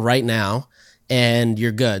it all right now, and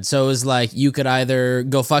you're good. So it was like you could either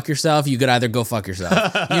go fuck yourself, you could either go fuck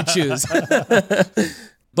yourself. You choose.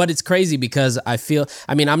 But it's crazy because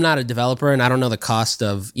I'm not a developer and I don't know the cost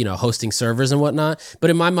of, hosting servers and whatnot.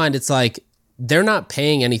 But in my mind, it's like they're not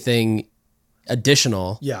paying anything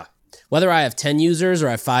additional. Yeah. Whether I have 10 users or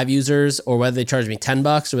I have 5 users or whether they charge me $10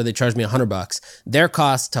 or whether they charge me $100, their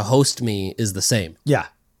cost to host me is the same. Yeah.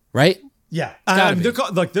 Right? Yeah.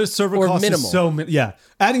 Their server or cost minimal. is so yeah.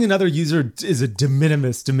 Adding another user is a de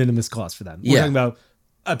minimis cost for them. We're talking about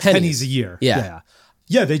pennies a year. Yeah.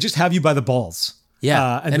 They just have you by the balls.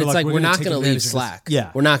 Yeah. And it's like, we're not going to leave Slack.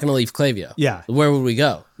 Yeah. We're not going to leave Klaviyo. Yeah. Where would we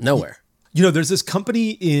go? Nowhere. There's this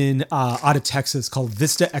company out of Texas called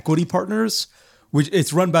Vista Equity Partners, which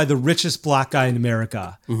it's run by the richest black guy in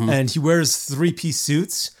America. Mm-hmm. And he wears 3-piece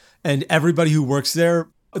suits, and everybody who works there,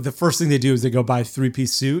 the first thing they do is they go buy a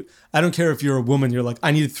 3-piece suit. I don't care if you're a woman, you're like,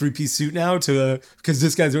 I need a 3-piece suit now because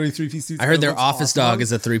this guy's wearing 3-piece suits. I heard their office dog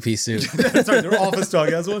is a 3-piece suit. Sorry, their office dog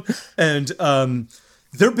has one. And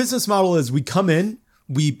their business model is we come in,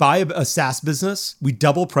 we buy a SaaS business, we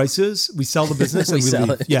double prices, we sell the business, and we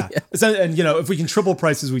leave. It. Yeah. And, if we can triple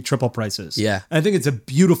prices, we triple prices. Yeah. And I think it's a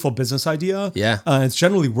beautiful business idea. Yeah. It's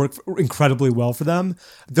generally worked incredibly well for them.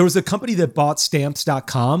 There was a company that bought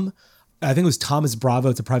Stamps.com. I think it was Thomas Bravo.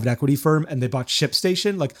 It's a private equity firm. And they bought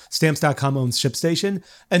ShipStation. Like Stamps.com owns ShipStation.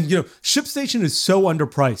 And, ShipStation is so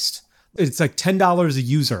underpriced. It's like $10 a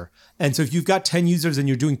user. And so if you've got 10 users and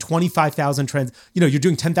you're doing 25,000 you're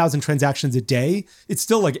doing 10,000 transactions a day, it's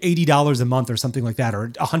still like $80 a month or something like that, or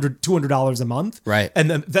 $100, $200 a month. Right. And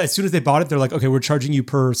then as soon as they bought it, they're like, okay, we're charging you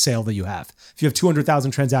per sale that you have. If you have 200,000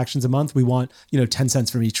 transactions a month, we want, 10 cents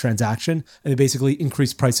from each transaction. And they basically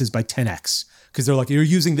increase prices by 10x. Because they're like, you're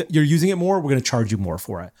using it more, we're going to charge you more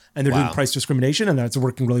for it. And they're doing price discrimination, and that's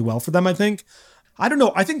working really well for them, I think. I don't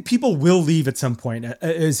know. I think people will leave at some point,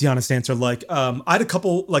 is the honest answer. Like, I had a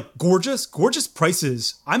couple, like, Gorgeous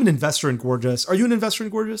prices. I'm an investor in Gorgeous. Are you an investor in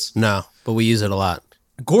Gorgeous? No, but we use it a lot.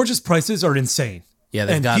 Gorgeous prices are insane. Yeah,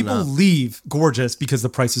 they've gotten people up. leave Gorgeous because the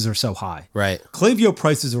prices are so high. Right. Klaviyo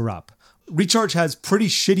prices are up. Recharge has pretty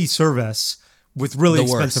shitty service with really The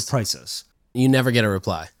expensive worst. prices. You never get a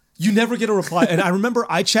reply. You never get a reply. And I remember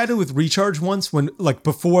I chatted with Recharge once when, like,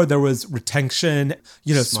 before there was retention,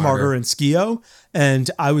 Smarter and Skio.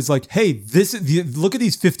 And I was like, hey, look at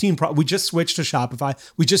these 15, we just switched to Shopify.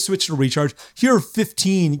 We just switched to Recharge. Here are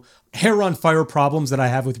 15 hair on fire problems that I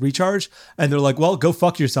have with Recharge. And they're like, well, go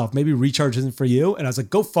fuck yourself. Maybe Recharge isn't for you. And I was like,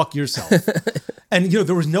 go fuck yourself. And,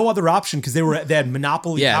 there was no other option because they had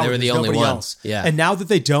monopoly power. They were the There's only nobody one. else. Yeah. And now that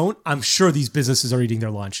they don't, I'm sure these businesses are eating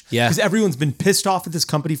their lunch. Yeah. Because everyone's been pissed off at this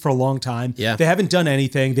company for a long time. Yeah. They haven't done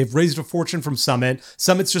anything. They've raised a fortune from Summit.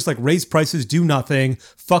 Summit's just like raise prices, do nothing,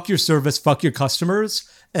 fuck your service, fuck your customers.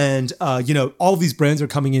 And, all these brands are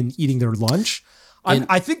coming in eating their lunch.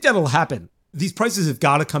 I think that'll happen. These prices have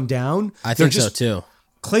got to come down. I think so too.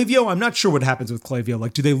 Klaviyo, I'm not sure what happens with Klaviyo.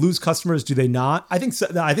 Like, do they lose customers? Do they not? I think so.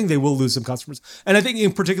 I think they will lose some customers. And I think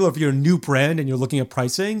in particular, if you're a new brand and you're looking at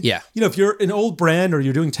pricing, if you're an old brand or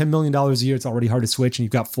you're doing $10 million a year, it's already hard to switch and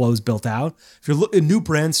you've got flows built out. If you're a new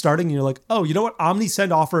brand starting and you're like, oh, you know what?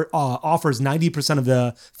 OmniSend offers 90% of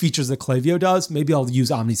the features that Klaviyo does. Maybe I'll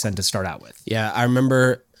use OmniSend to start out with. Yeah, I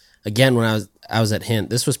remember, again, when I was at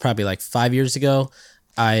Hint, this was probably like 5 years ago,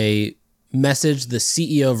 I messaged the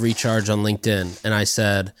CEO of Recharge on LinkedIn and I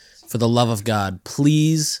said, for the love of God,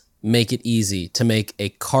 please make it easy to make a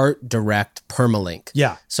cart direct permalink.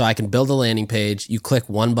 Yeah. So I can build a landing page. You click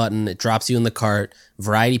one button, it drops you in the cart,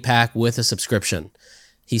 variety pack with a subscription.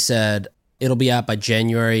 He said, it'll be out by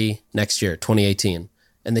January next year, 2018.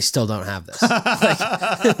 And they still don't have this.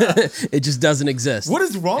 It just doesn't exist. What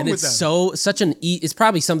is wrong with them? It's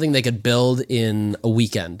probably something they could build in a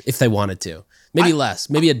weekend if they wanted to. Maybe less,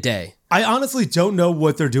 maybe a day. I honestly don't know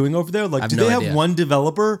what they're doing over there. Like, do they have one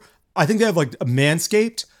developer? I think they have like a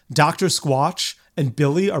Manscaped, Dr. Squatch, and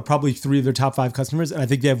Billy are probably 3 of their top 5 customers. And I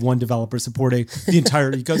think they have one developer supporting the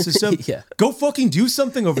entire ecosystem. Yeah. Go fucking do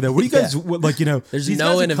something over there. What do you guys, there's these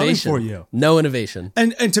no guys innovation are coming for you. No innovation.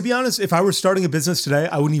 And to be honest, if I were starting a business today,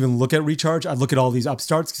 I wouldn't even look at Recharge. I'd look at all these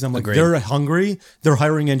upstarts because I'm like, they're hungry. They're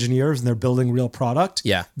hiring engineers and they're building real product.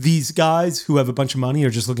 Yeah. These guys who have a bunch of money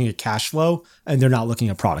are just looking at cash flow and they're not looking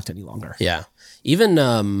at product any longer. Yeah. Even,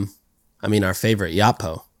 our favorite,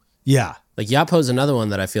 Yotpo. Yeah. Like Yotpo is another one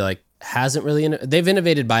that I feel like hasn't really, they've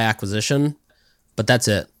innovated by acquisition, but that's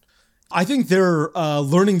it. I think they're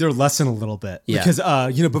learning their lesson a little bit. Yeah. Because,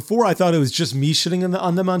 before I thought it was just me shitting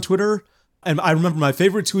on them on Twitter. And I remember my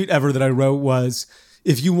favorite tweet ever that I wrote was,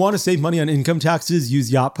 if you want to save money on income taxes,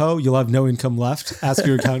 use Yotpo. You'll have no income left. Ask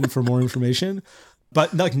your accountant for more information.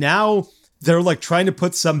 But like now they're like trying to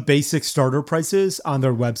put some basic starter prices on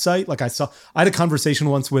their website. Like I had a conversation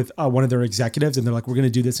once with one of their executives and they're like, we're going to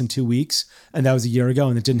do this in 2 weeks. And that was a year ago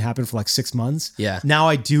and it didn't happen for like 6 months. Yeah. Now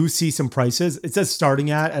I do see some prices. It says starting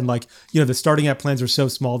at, and like, the starting at plans are so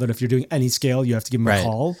small that if you're doing any scale, you have to give them a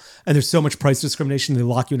call. And there's so much price discrimination. They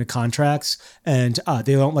lock you into contracts and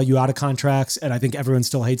they don't let you out of contracts. And I think everyone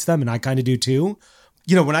still hates them. And I kind of do too.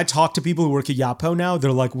 When I talk to people who work at Yotpo now,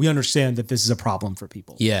 they're like, we understand that this is a problem for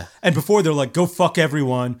people. Yeah. And before they're like, go fuck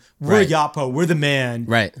everyone. We're Yotpo. We're the man.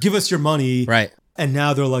 Right. Give us your money. Right. And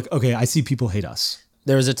now they're like, okay, I see people hate us.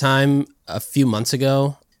 There was a time a few months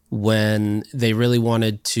ago when they really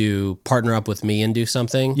wanted to partner up with me and do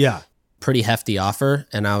something. Yeah. Pretty hefty offer.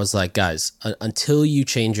 And I was like, guys, until you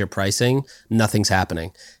change your pricing, nothing's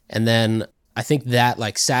happening. And then I think that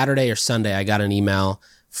like Saturday or Sunday, I got an email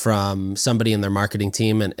from somebody in their marketing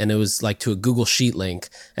team and it was like to a Google Sheet link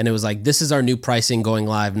and it was like, this is our new pricing going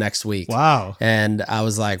live next week. Wow. And I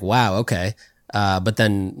was like, wow, okay. But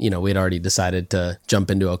then, we'd already decided to jump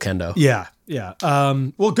into Okendo. Yeah. Yeah.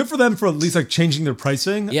 Well, good for them for at least like changing their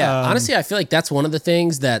pricing. Yeah. Honestly, I feel like that's one of the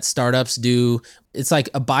things that startups do. It's like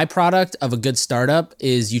a byproduct of a good startup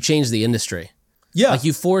is you change the industry. Yeah. Like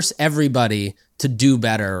you force everybody to do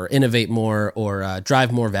better or innovate more or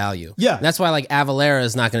drive more value. Yeah. And that's why like Avalara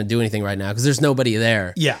is not going to do anything right now because there's nobody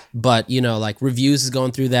there. Yeah. But, like Reviews is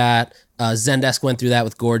going through that. Zendesk went through that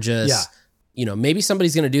with Gorgeous. Yeah. Maybe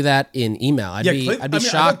somebody's going to do that in email. I'd be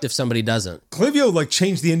shocked if somebody doesn't. Klaviyo like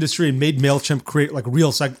changed the industry and made MailChimp create like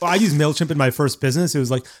real I used MailChimp in my first business. It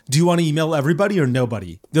was like, do you want to email everybody or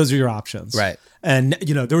nobody? Those are your options. Right. And,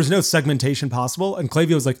 there was no segmentation possible. And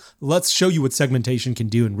Klaviyo was like, let's show you what segmentation can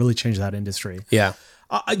do and really change that industry. Yeah.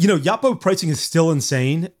 Yotpo pricing is still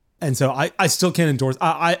insane. And so I still can't endorse.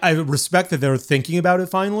 I respect that they're thinking about it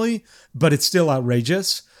finally, but it's still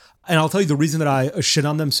outrageous. And I'll tell you the reason that I shit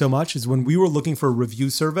on them so much is when we were looking for a review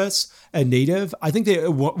service at Native, I think they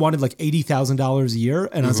wanted like $80,000 a year.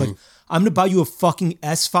 And I was like, I'm going to buy you a fucking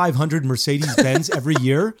S500 Mercedes-Benz every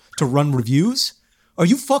year to run reviews. Are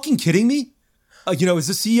you fucking kidding me? Is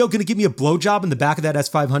the CEO going to give me a blowjob in the back of that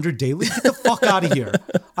S500 daily? Get the fuck out of here.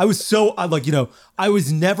 I was so, I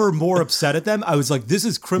was never more upset at them. I was like, this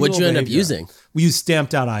is criminal What'd you end up behavior. using? We used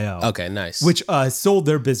Stamp.io. Okay, nice. Which sold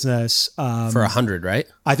their business. For 100, right?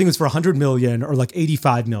 I think it was for 100 million or like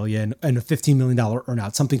 85 million and a $15 million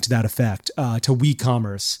earnout, something to that effect, to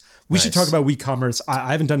eCommerce. We should talk about eCommerce.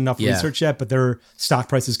 I haven't done enough research yet, but their stock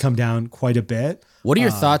prices come down quite a bit. What are your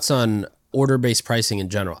thoughts on order-based pricing in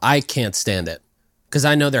general? I can't stand it. Because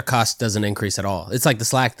I know their cost doesn't increase at all. It's like the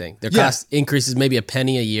Slack thing. Their cost increases maybe a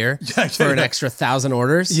penny a year for an extra 1,000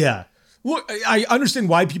 orders. Yeah. Well, I understand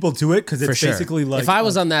why people do it because it's basically like... If I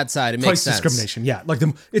was on that side, it makes sense. Price discrimination, yeah. Like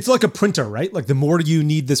it's like a printer, right? Like the more you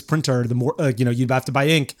need this printer, the more, you'd have to buy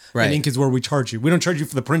ink. Right. And ink is where we charge you. We don't charge you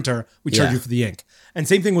for the printer. We charge you for the ink. And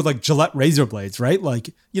same thing with like Gillette razor blades, right?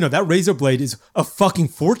 Like, that razor blade is a fucking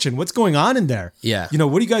fortune. What's going on in there? Yeah.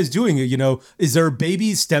 What are you guys doing? Is there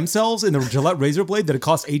baby stem cells in the Gillette razor blade that it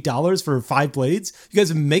costs $8 for 5 blades? You guys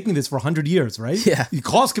have been making this for 100 years, right? Yeah. The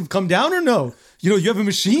cost can come down or no? You have a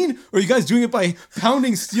machine or are you guys doing it by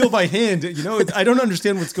pounding steel by hand? I don't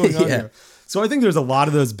understand what's going on here. So I think there's a lot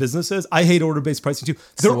of those businesses. I hate order-based pricing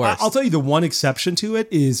too. I'll tell you the one exception to it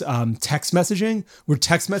is text messaging, where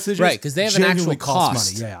text messages because they have an actual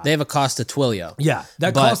cost. Money. Yeah. They have a cost to Twilio. Yeah,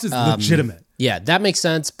 that cost is legitimate. Yeah, that makes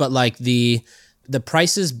sense. But like the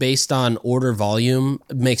prices based on order volume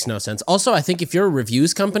makes no sense. Also, I think if you're a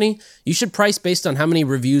reviews company, you should price based on how many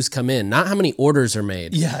reviews come in, not how many orders are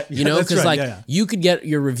made. Yeah, because you could get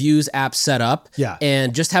your reviews app set up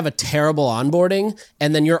and just have a terrible onboarding,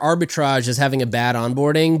 and then your arbitrage is having a bad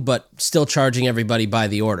onboarding, but still charging everybody by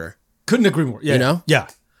the order. Couldn't agree more. Yeah, Yeah.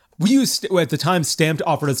 We used at the time Stamped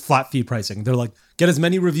offered us flat fee pricing. They're like, get as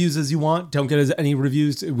many reviews as you want. Don't get as any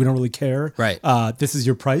reviews. We don't really care. Right. This is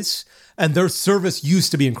your price. And their service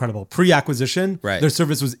used to be incredible. Pre-acquisition, right. Their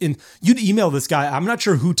service was you'd email this guy. I'm not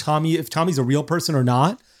sure if Tommy's a real person or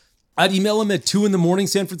not. I'd email him at 2 a.m.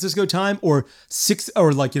 San Francisco time or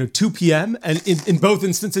 2 p.m. And in both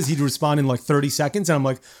instances, he'd respond in like 30 seconds. And I'm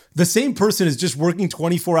like, the same person is just working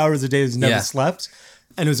 24 hours a day, has never slept.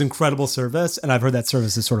 And it was incredible service. And I've heard that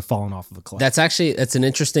service has sort of fallen off of a cliff. That's an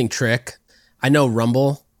interesting trick. I know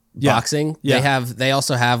Rumble Boxing. Yeah. They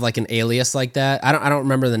also have like an alias like that. I don't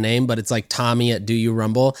remember the name, but it's like Tommy at Do You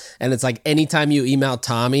Rumble. And it's like anytime you email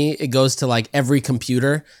Tommy, it goes to like every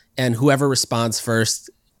computer and whoever responds first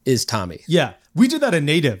is Tommy. Yeah. We did that in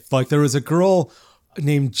Native. Like there was a girl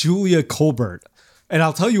named Julia Colbert. And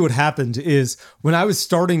I'll tell you what happened is when I was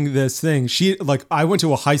starting this thing, I went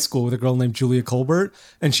to a high school with a girl named Julia Colbert,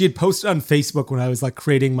 and she had posted on Facebook when I was like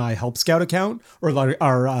creating my Help Scout account or like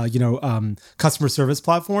our customer service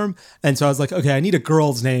platform. And so I was like, okay, I need a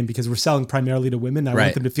girl's name because we're selling primarily to women. I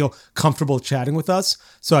want them to feel comfortable chatting with us.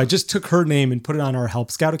 So I just took her name and put it on our Help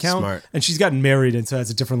Scout account. Smart. And she's gotten married, and so has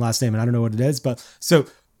a different last name, and I don't know what it is, but so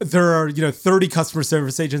there are, 30 customer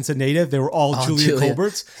service agents at Native. They were all Julia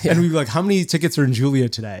Colberts. Yeah. And we'd be like, how many tickets are in Julia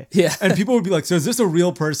today? Yeah. And people would be like, so is this a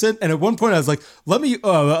real person? And at one point I was like, let me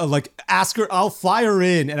ask her, I'll fly her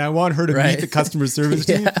in and I want her to meet the customer service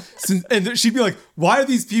team. And she'd be like, why are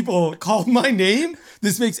these people calling my name?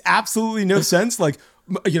 This makes absolutely no sense. Like,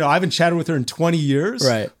 I haven't chatted with her in 20 years.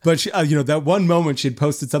 Right. But she, that one moment she had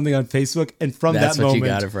posted something on Facebook, and from That's that what moment, you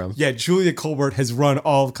got it from. Yeah, Julia Colbert has run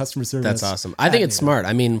all of customer service. That's awesome. I think it's smart.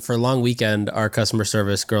 I mean, for a long weekend, our customer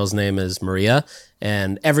service girl's name is Maria,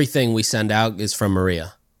 and everything we send out is from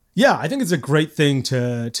Maria. Yeah, I think it's a great thing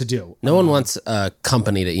to do. No one wants a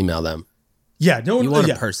company to email them. Yeah, no one. You want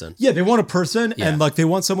a person. Yeah, they want a person, and like they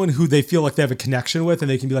want someone who they feel like they have a connection with,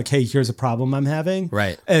 and they can be like, "Hey, here's a problem I'm having."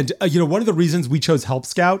 Right. And one of the reasons we chose Help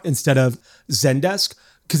Scout instead of Zendesk,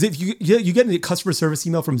 because if you get a customer service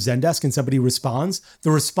email from Zendesk and somebody responds,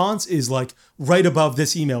 the response is like right above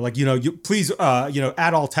this email, like you please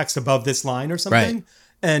add all text above this line or something. Right.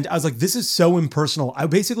 And I was like, this is so impersonal. I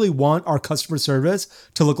basically want our customer service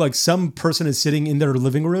to look like some person is sitting in their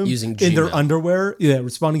living room using in their underwear,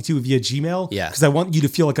 responding to via Gmail. Yeah. Because I want you to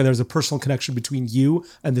feel like there's a personal connection between you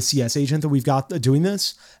and the CS agent that we've got doing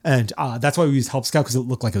this. And that's why we use Help Scout, because it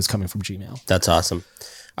looked like it was coming from Gmail. That's awesome.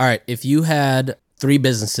 All right. If you had 3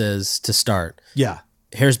 businesses to start. Yeah.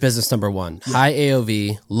 Here's business number 1. Yeah. High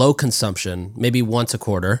AOV, low consumption, maybe once a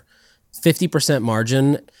quarter, 50%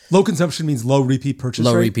 margin. Low consumption means low repeat purchase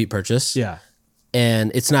Low rate? repeat purchase. Yeah.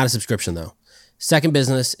 And it's not a subscription though. Second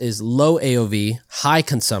business is low AOV, high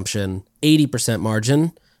consumption, 80%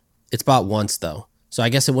 margin. It's bought once though. So I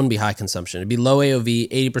guess it wouldn't be high consumption. It'd be low AOV,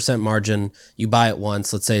 80% margin. You buy it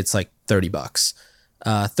once. Let's say it's like $30.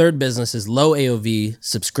 Third business is low AOV,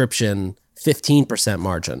 subscription, 15%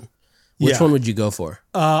 margin. Which one would you go for?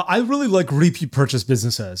 I really like repeat purchase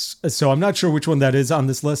businesses. So I'm not sure which one that is on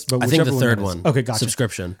this list, but I think the third one. Okay, gotcha.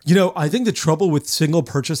 Subscription. I think the trouble with single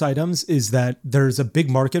purchase items is that there's a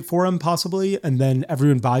big market for them possibly, and then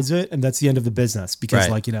everyone buys it, and that's the end of the business. Because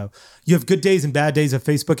you have good days and bad days of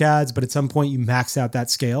Facebook ads, but at some point you max out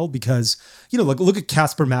that scale because, look at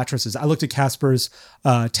Casper mattresses. I looked at Casper's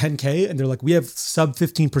 10K, and they're like, we have sub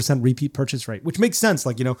 15% repeat purchase rate, which makes sense.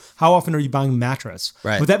 Like, how often are you buying a mattress?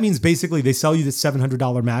 Right. But that means basically they sell you this $700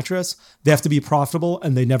 mattress, they have to be profitable,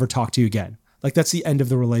 and they never talk to you again. Like, that's the end of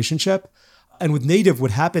the relationship. And with Native,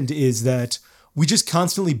 what happened is that we just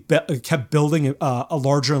constantly kept building a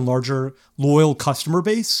larger and larger loyal customer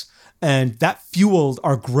base. And that fueled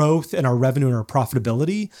our growth and our revenue and our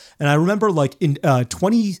profitability. And I remember like in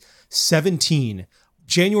 2017,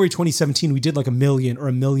 January 2017, we did like $1 million or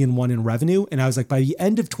 $1.1 million in revenue. And I was like, by the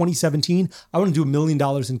end of 2017, I want to do $1 million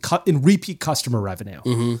in repeat customer revenue.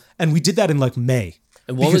 Mm-hmm. And we did that in like May.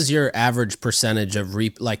 And what was your average percentage of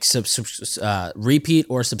repeat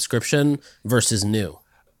or subscription versus new?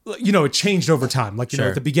 It changed over time. Like,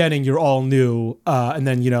 at the beginning, you're all new. And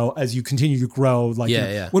then, as you continue to grow, like,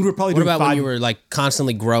 when we're probably doing when you were like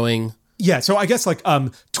constantly growing? Yeah, so I guess like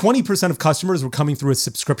 20% of customers were coming through as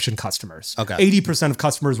subscription customers. Okay. 80% of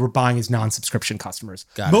customers were buying as non-subscription customers.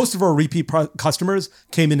 Most of our repeat customers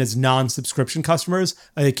came in as non-subscription customers.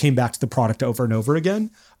 And they came back to the product over and over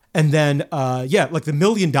again. And then, like the $1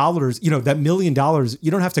 million, that $1 million,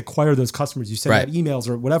 you don't have to acquire those customers. You send out emails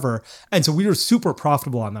or whatever. And so we were super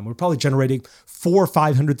profitable on them. We're probably generating $400,000 or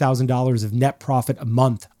 $500,000 of net profit a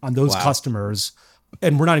month on those customers.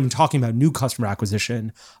 And we're not even talking about new customer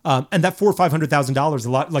acquisition. And that $400,000 or $500,000, a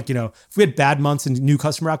lot, like, if we had bad months in new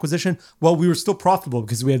customer acquisition, well, we were still profitable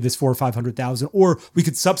because we had this $400,000 or $500,000, or we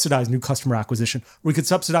could subsidize new customer acquisition. We could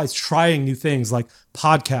subsidize trying new things like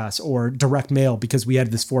podcasts or direct mail because we had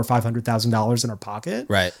this $400,000 or $500,000 in our pocket.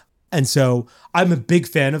 Right. And so I'm a big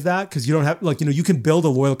fan of that because you don't have you can build a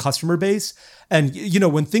loyal customer base. And,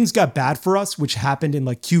 when things got bad for us, which happened in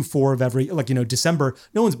like Q4 of every, December,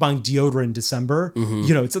 no one's buying deodorant in December.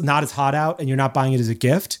 Mm-hmm. It's not as hot out and you're not buying it as a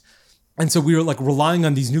gift. And so we were like relying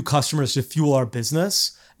on these new customers to fuel our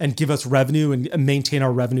business and give us revenue and maintain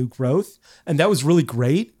our revenue growth. And that was really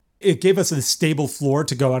great. It gave us a stable floor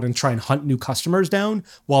to go out and try and hunt new customers down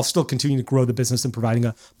while still continuing to grow the business and providing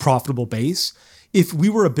a profitable base. if we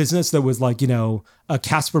were a business that was like,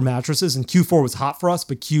 Casper mattresses and Q4 was hot for us,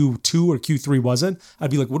 but Q2 or Q3 wasn't,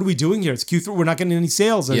 I'd be like, what are we doing here? It's Q3. We're not getting any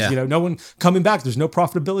sales. There's, no one coming back. There's no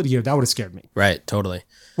profitability here. That would have scared me. Right. Totally.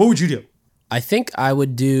 What would you do? I think I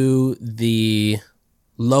would do the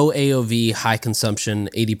low AOV, high consumption,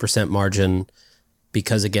 80% margin,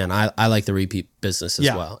 because again, I like the repeat business as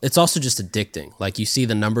well. It's also just addicting. Like you see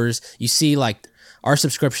the numbers, you see like our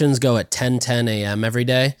subscriptions go at 10 a.m. every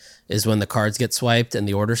day is when the cards get swiped and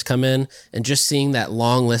the orders come in. And just seeing that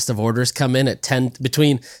long list of orders come in at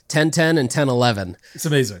between 10:10 and 10:11. It's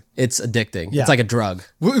amazing. It's addicting. Yeah. It's like a drug.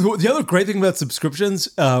 The other great thing about subscriptions,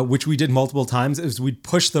 which we did multiple times, is we'd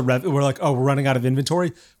push the revenue. We're like, oh, we're running out of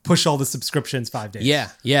inventory. Push all the subscriptions 5 days. Yeah,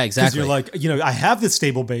 exactly. Because you're like, I have this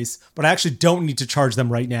stable base, but I actually don't need to charge them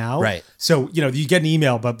right now. Right. So, you get an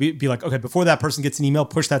email, but be like, okay, before that person gets an email,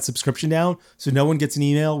 push that subscription down. So no one gets an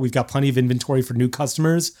email. We've got plenty of inventory for new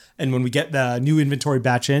customers. And when we get the new inventory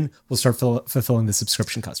batch in, we'll start fulfilling the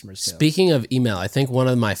subscription customers too. Speaking of email, I think one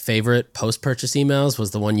of my favorite post-purchase emails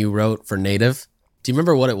was the one you wrote for Native. Do you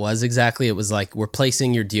remember what it was exactly? It was like, we're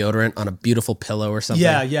placing your deodorant on a beautiful pillow or something.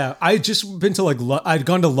 Yeah. I had just been to I'd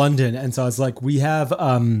gone to London. And so I was like, we have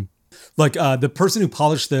the person who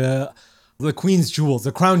polished the Queen's jewels,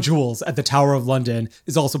 the crown jewels at the Tower of London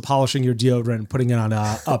is also polishing your deodorant and putting it on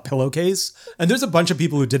a pillowcase. And there's a bunch of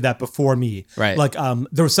people who did that before me. Right. Like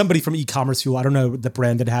there was somebody from eCommerce who, I don't know the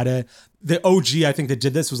brand that had it. The OG, I think, that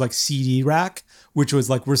did this was like CD Rack, which was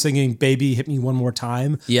like, we're singing Baby Hit Me One More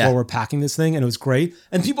Time while we're packing this thing. And it was great.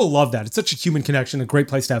 And people love that. It's such a human connection, a great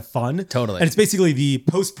place to have fun. Totally. And it's basically the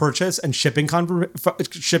post-purchase and shipping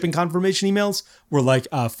confirmation emails were like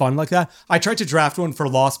fun like that. I tried to draft one for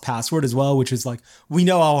Lost Password as well, which is like, we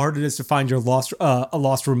know how hard it is to find your a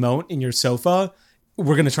lost remote in your sofa.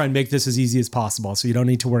 We're going to try and make this as easy as possible. So you don't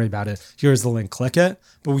need to worry about it. Here's the link, click it.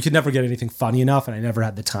 But we could never get anything funny enough. And I never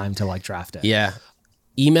had the time to like draft it. Yeah.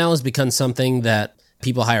 Email has become something that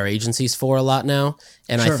people hire agencies for a lot now.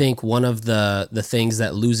 And I think one of the things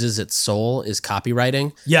that loses its soul is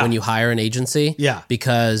copywriting when you hire an agency. Yeah.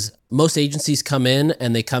 Because most agencies come in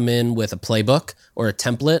and they come in with a playbook or a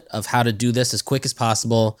template of how to do this as quick as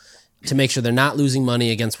possible to make sure they're not losing money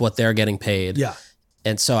against what they're getting paid. Yeah.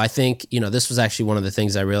 And so I think, this was actually one of the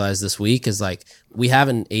things I realized this week is like, we have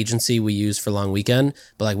an agency we use for Long Weekend,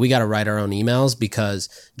 but like we got to write our own emails because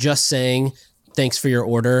just saying, thanks for your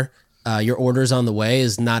order's on the way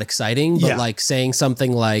is not exciting. But like saying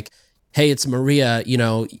something like, hey, it's Maria,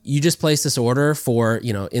 you just placed this order for,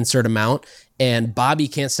 insert amount. And Bobby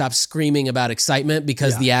can't stop screaming about excitement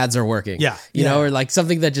because the ads are working. Or like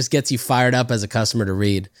something that just gets you fired up as a customer to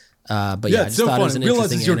read. But I just thought it was an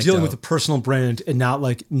interesting realizes you're dealing anecdote. with a personal brand and not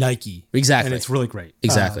like Nike. Exactly. And it's really great.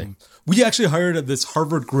 Exactly. We actually hired this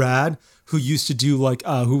Harvard grad who used to do like,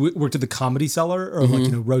 who worked at the Comedy Cellar or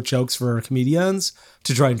wrote jokes for comedians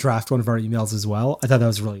to try and draft one of our emails as well. I thought that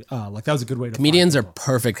was really, that was a good way to Comedians are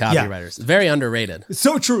perfect copywriters. Very underrated. It's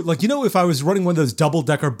so true. Like, if I was running one of those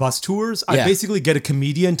double-decker bus tours, I'd basically get a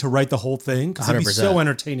comedian to write the whole thing because it'd be so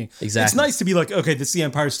entertaining. Exactly. It's nice to be like, okay, this is the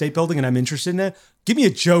Empire State Building and I'm interested in it. Give me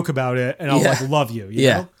a joke about it and I'll like love you, you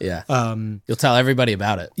know? Yeah. You'll tell everybody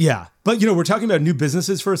about it. Yeah. But, we're talking about new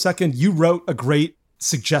businesses for a second. You wrote a great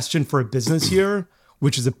suggestion for a business here,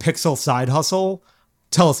 which is a pixel side hustle.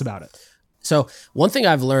 Tell us about it. So one thing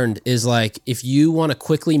I've learned is like, if you want to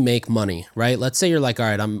quickly make money, right? Let's say you're like, all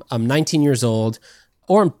right, I'm 19 years old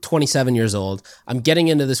or I'm 27 years old. I'm getting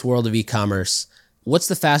into this world of e-commerce. What's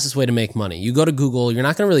the fastest way to make money? You go to Google, you're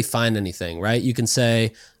not going to really find anything, right? You can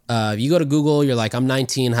say, you go to Google, you're like, I'm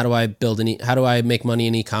 19. How do I make money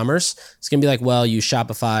in e-commerce? It's going to be like, well, use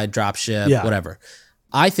Shopify, dropship, whatever.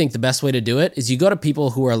 I think the best way to do it is you go to people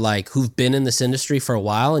who are like, who've been in this industry for a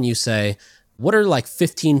while and you say, what are like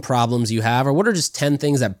 15 problems you have or what are just 10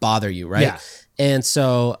 things that bother you, right? Yeah. And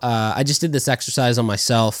so I just did this exercise on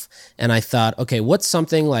myself and I thought, okay, what's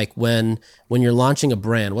something like when you're launching a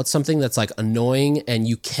brand, what's something that's like annoying and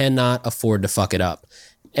you cannot afford to fuck it up?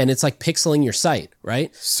 And it's like pixeling your site,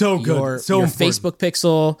 right? So good. Your Facebook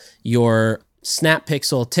pixel, your Snap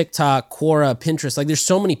Pixel, TikTok, Quora, Pinterest. Like there's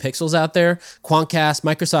so many pixels out there. Quantcast,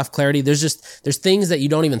 Microsoft Clarity. There's things that you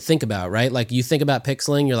don't even think about, right? Like you think about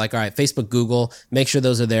pixeling, you're like, all right, Facebook, Google, make sure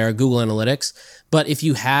those are there, Google Analytics. But if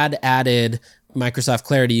you had added Microsoft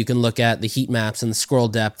Clarity, you can look at the heat maps and the scroll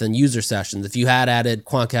depth and user sessions. If you had added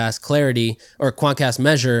Quantcast Clarity or Quantcast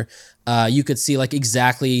Measure, you could see like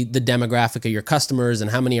exactly the demographic of your customers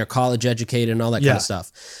and how many are college educated and all that kind of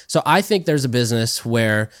stuff. So I think there's a business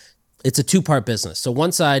where it's a two-part business. So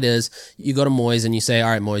one side is you go to Moise and you say, all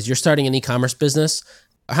right, Moise, you're starting an e-commerce business.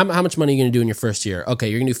 How much money are you going to do in your first year? Okay,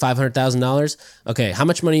 you're going to do $500,000. Okay, how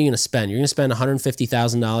much money are you going to spend? You're going to spend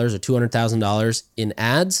 $150,000 or $200,000 in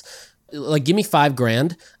ads. Like, give me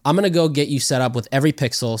 $5,000. I'm going to go get you set up with every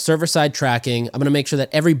pixel, server-side tracking. I'm going to make sure that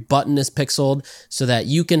every button is pixeled so that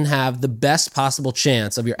you can have the best possible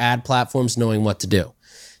chance of your ad platforms knowing what to do.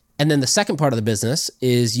 And then the second part of the business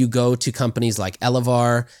is you go to companies like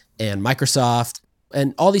Elevar and Microsoft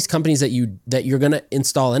and all these companies that you're going to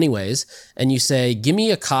install anyways. And you say, give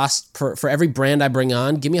me a cost for every brand I bring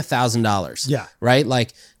on, give me $1,000. Yeah. Right?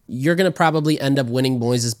 Like, you're going to probably end up winning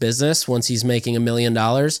Moises' business once he's making $1 million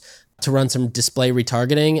to run some display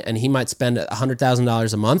retargeting, and he might spend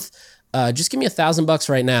 $100,000 a month. Just give me $1,000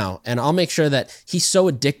 right now, and I'll make sure that he's so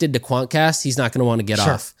addicted to Quantcast, he's not going to want to get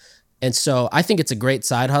off. And so I think it's a great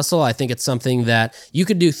side hustle. I think it's something that you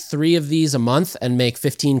could do 3 of these a month and make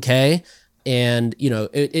 $15K. And,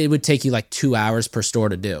 it would take you like 2 hours per store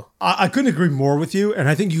to do. I couldn't agree more with you. And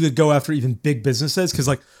I think you could go after even big businesses because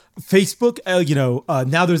like Facebook,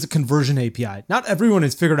 now there's a conversion API. Not everyone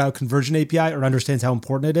has figured out conversion API or understands how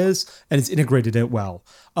important it is, and it's integrated it well.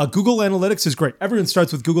 Google Analytics is great. Everyone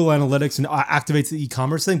starts with Google Analytics and activates the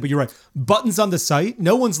e-commerce thing, but you're right. Buttons on the site,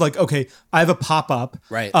 no one's like, okay, I have a pop-up.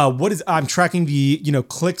 Right. I'm tracking the,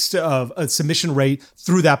 clicks to a submission rate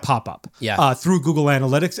through that pop-up. Yeah. Through Google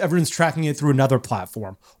Analytics. Everyone's tracking it through another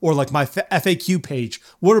platform. Or like my FAQ page.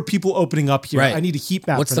 What are people opening up here? Right. I need a heat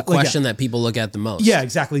map. What's the question that people look at the most? Yeah,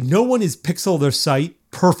 exactly. No one is pixel their site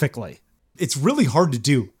perfectly. It's really hard to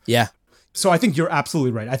do. Yeah. So I think you're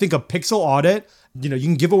absolutely right. I think a pixel audit, you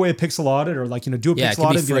can give away a pixel audit or like, do a pixel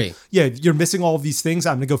audit. Be free. Like, you're missing all of these things.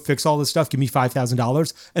 I'm going to go fix all this stuff. Give me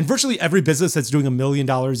 $5,000. And virtually every business that's doing $1 million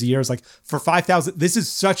a year is like, for $5,000, this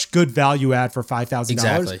is such good value add for $5,000.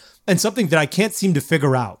 Exactly. And something that I can't seem to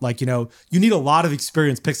figure out. Like, you need a lot of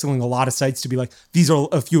experience pixeling a lot of sites to be like, these are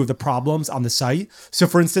a few of the problems on the site. So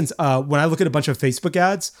for instance, when I look at a bunch of Facebook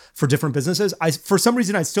ads for different businesses, for some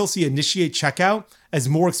reason, I still see initiate checkout as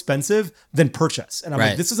more expensive than purchase. And I'm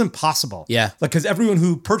like, this is impossible. Yeah. Like, because everyone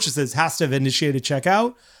who purchases has to have initiated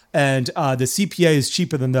checkout. And the CPA is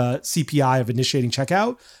cheaper than the CPI of initiating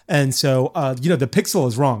checkout. And so, the pixel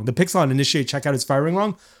is wrong. The pixel on initiate checkout is firing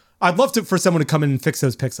wrong. I'd love for someone to come in and fix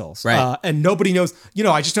those pixels. Right. And nobody knows,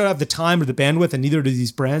 I just don't have the time or the bandwidth, and neither do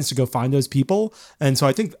these brands to go find those people. And so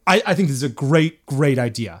I think this is a great, great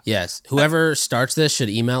idea. Yes. Whoever starts this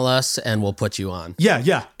should email us and we'll put you on.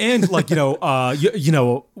 Yeah. And like,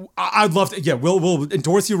 I'd love to, we'll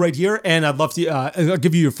endorse you right here. And I'd love to, I'll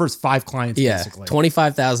give you your first 5 clients, basically.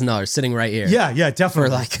 $25,000 sitting right here. Yeah, definitely.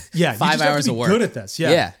 For like 5 hours of work. Good at this.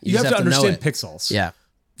 Yeah. You have to understand know it. pixels. Yeah.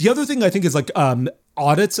 The other thing I think is like,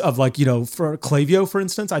 audits of like, for Klaviyo, for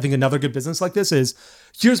instance, I think another good business like this is,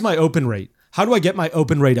 here's my open rate. How do I get my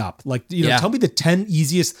open rate up? Like, tell me the 10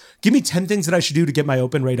 easiest, give me 10 things that I should do to get my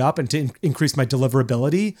open rate up and to increase my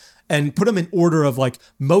deliverability, and put them in order of like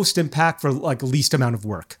most impact for like least amount of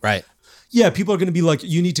work. Right. Yeah, people are going to be like,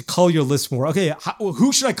 you need to call your list more. Okay,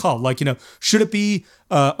 who should I call? Like, should it be,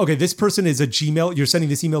 okay, this person is a Gmail. You're sending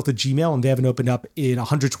this email to Gmail and they haven't opened up in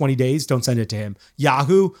 120 days. Don't send it to him.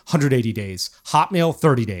 Yahoo, 180 days. Hotmail,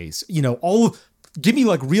 30 days. Give me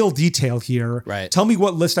like real detail here. Right. Tell me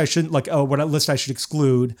what list I shouldn't, what list I should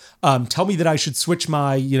exclude. Tell me that I should switch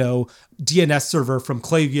my, DNS server from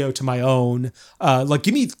Klaviyo to my own.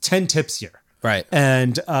 Give me 10 tips here. Right.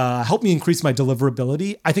 And help me increase my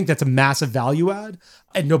deliverability. I think that's a massive value add,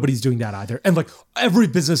 and nobody's doing that either. And like every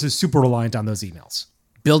business is super reliant on those emails.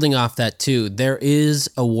 Building off that too, there is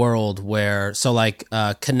a world where,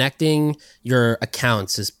 connecting your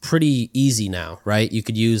accounts is pretty easy now, right? You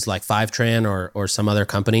could use like Fivetran or some other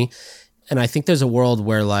company. And I think there's a world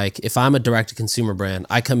where like, if I'm a direct-to-consumer brand,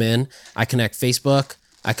 I come in, I connect Facebook,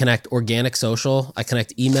 I connect organic social, I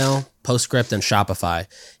connect email, PostScript, and Shopify.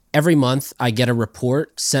 Every month, I get a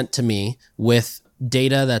report sent to me with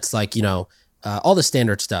data that's like, all the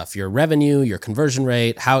standard stuff, your revenue, your conversion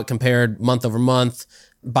rate, how it compared month over month,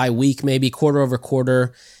 by week, maybe quarter over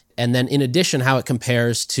quarter. And then in addition, how it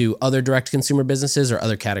compares to other direct consumer businesses or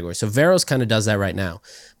other categories. So Veros kind of does that right now.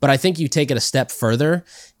 But I think you take it a step further,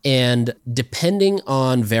 and depending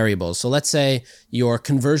on variables. So let's say your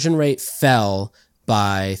conversion rate fell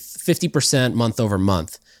by 50% month over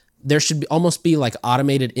month. There should almost be like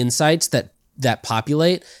automated insights that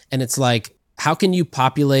populate. And it's like, how can you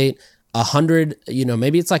populate 100,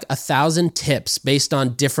 maybe it's like 1,000 tips based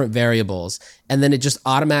on different variables. And then it just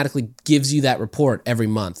automatically gives you that report every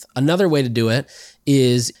month. Another way to do it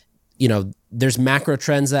is, there's macro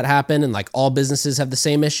trends that happen and like all businesses have the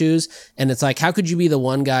same issues. And it's like, how could you be the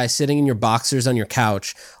one guy sitting in your boxers on your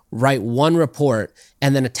couch, write one report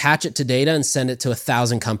and then attach it to data and send it to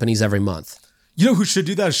 1,000 companies every month? You know who should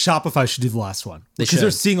do that? Is Shopify should do the last one. Because they're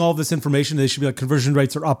seeing all this information. They should be like, conversion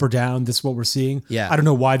rates are up or down. This is what we're seeing. Yeah. I don't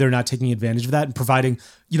know why they're not taking advantage of that and providing,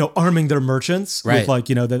 arming their merchants with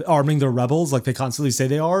arming their rebels like they constantly say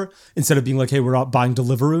they are, instead of being like, hey, we're out buying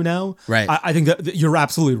Deliveroo now. Right. I think that you're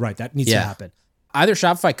absolutely right. That needs to happen. Either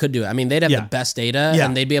Shopify could do it. I mean, they'd have the best data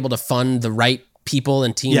and they'd be able to fund the right people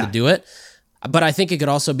and team to do it. But I think it could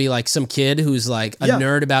also be like some kid who's like a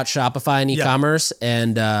nerd about Shopify and e-commerce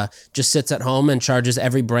and just sits at home and charges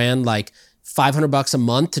every brand like $500 a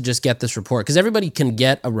month to just get this report. Because everybody can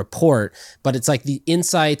get a report, but it's like the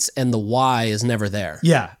insights and the why is never there.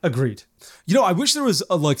 Yeah, agreed. I wish there was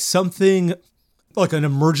something like an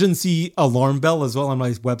emergency alarm bell as well on my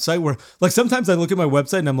website, where like sometimes I look at my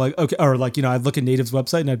website and I'm like, okay, or like, I look at Native's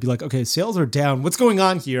website and I'd be like, okay, sales are down. What's going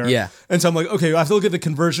on here? Yeah. And so I'm like, okay, I have to look at the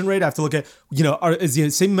conversion rate. I have to look at, is the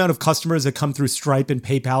same amount of customers that come through Stripe and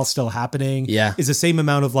PayPal still happening? Yeah. Is the same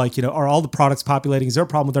amount of like, are all the products populating? Is there a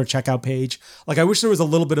problem with our checkout page? Like, I wish there was a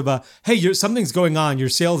little bit of a, hey, something's going on. Your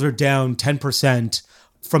sales are down 10%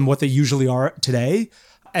 from what they usually are today.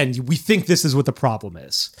 And we think this is what the problem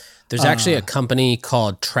is. There's actually a company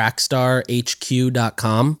called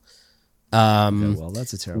TrackstarHQ.com. Okay, well,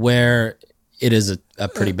 that's a terrible where it is a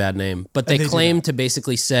pretty bad name. But they claim to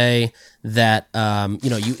basically say that,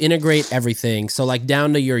 you integrate everything. So like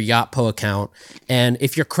down to your Yotpo account. And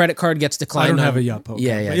if your credit card gets declined. I don't have a Yotpo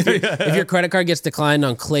account. If your credit card gets declined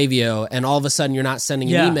on Klaviyo and all of a sudden you're not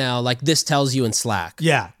sending an email, like this tells you in Slack.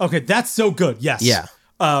 Yeah. Okay. That's so good. Yes. Yeah.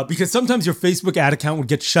 Because sometimes your Facebook ad account would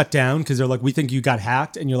get shut down because they're like, we think you got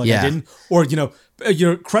hacked, and you're like, I didn't. Or,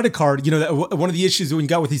 your credit card, one of the issues that we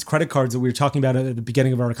got with these credit cards that we were talking about at the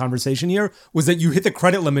beginning of our conversation here was that you hit the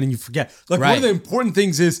credit limit and you forget. Like one of the important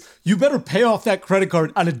things is you better pay off that credit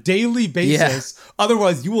card on a daily basis. Yeah.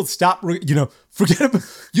 Otherwise you will stop, forget about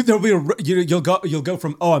there'll be you'll go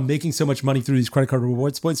from, oh, I'm making so much money through these credit card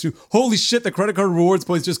rewards points to, holy shit, the credit card rewards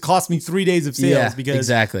points just cost me 3 days of sales because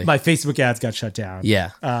my Facebook ads got shut down.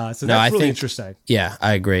 Yeah. So that's really interesting. Yeah,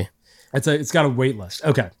 I agree. It's got a wait list.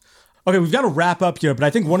 Okay, we've got to wrap up here, but I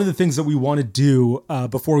think one of the things that we want to do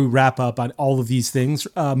before we wrap up on all of these things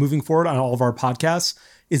moving forward on all of our podcasts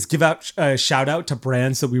is give out a shout out to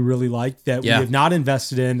brands that we really like, that we have not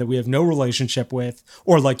invested in, that we have no relationship with,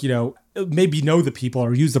 or like, maybe know the people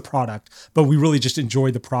or use the product, but we really just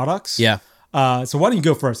enjoy the products. Yeah. So why don't you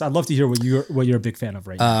go first? I'd love to hear what you're a big fan of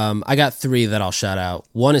right now. I got 3 that I'll shout out.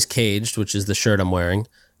 One is Caged, which is the shirt I'm wearing.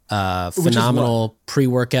 Phenomenal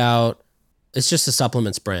pre-workout. It's just a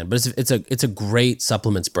supplements brand, but it's a great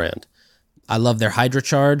supplements brand. I love their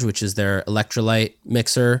HydraCharge, which is their electrolyte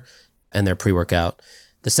mixer, and their pre-workout.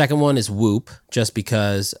 The second one is Whoop, just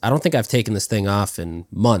because I don't think I've taken this thing off in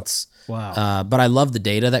months. Wow. But I love the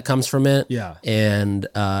data that comes from it. Yeah. And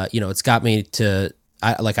it's got me to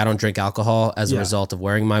I don't drink alcohol as a result of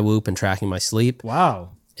wearing my Whoop and tracking my sleep. Wow.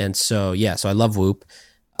 And so I love Whoop.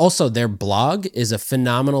 Also, their blog is a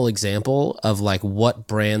phenomenal example of like what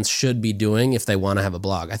brands should be doing if they want to have a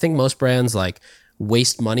blog. I think most brands like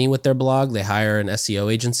waste money with their blog. They hire an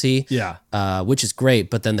SEO agency, which is great.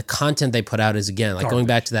 But then the content they put out is, again, like going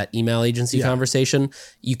back to that email agency conversation.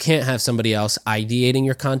 You can't have somebody else ideating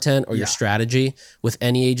your content or your strategy with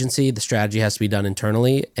any agency. The strategy has to be done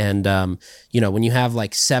internally. And, when you have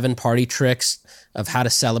like 7 party tricks of how to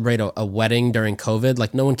celebrate a wedding during COVID,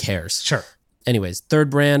 like no one cares. Sure. Anyways,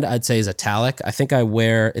 third brand I'd say is Italic. I think I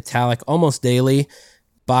wear Italic almost daily.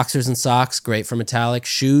 Boxers and socks, great from Italic.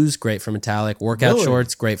 Shoes, great from Italic. Workout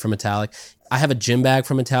shorts, great from Italic. I have a gym bag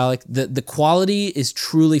from Italic. The quality is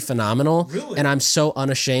truly phenomenal. Really? And I'm so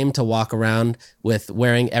unashamed to walk around with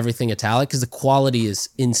wearing everything Italic because the quality is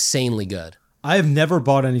insanely good. I have never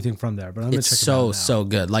bought anything from there, but I'm going to check it out now. So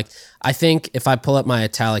good. Like, I think if I pull up my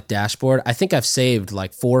Italic dashboard, I think I've saved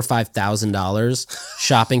like $4,000 or $5,000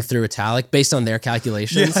 shopping through Italic based on their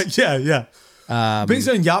calculations. Yeah. Based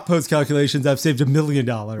on Yotpo's calculations, I've saved $1 million.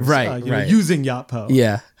 Right. Using Yotpo.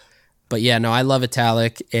 Yeah. But yeah, no, I love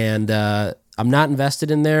Italic, and I'm not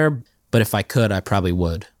invested in there, but if I could, I probably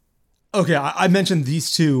would. Okay, I mentioned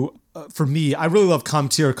these two. For me, I really love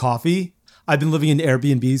Comtier Coffee. I've been living in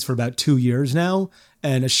Airbnbs for about 2 years now,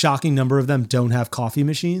 and a shocking number of them don't have coffee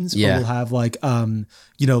machines. Yeah. But will have like a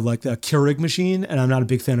Keurig machine, and I'm not a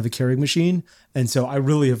big fan of a Keurig machine. And so I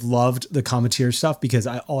really have loved the Comtier stuff because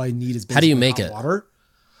all I need is basically how do you make hot water.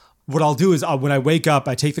 What I'll do is when I wake up,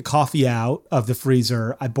 I take the coffee out of the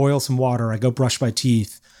freezer, I boil some water, I go brush my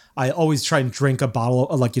teeth. I always try and drink a bottle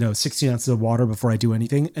of 16 ounces of water before I do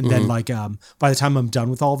anything. And then by the time I'm done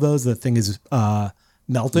with all of those, the thing is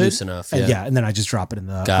melted. Loose enough, and then I just drop it in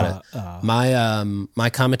the... Got it. My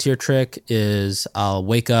Comtier trick is I'll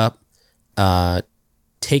wake up,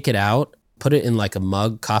 take it out, put it in like a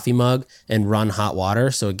mug, coffee mug, and run hot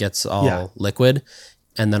water so it gets all liquid.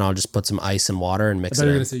 And then I'll just put some ice and water and mix it in.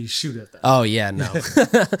 I thought you were going to say you shoot it then. Oh, yeah, no.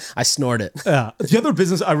 I snort it. Yeah. The other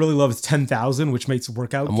business I really love is 10,000, which makes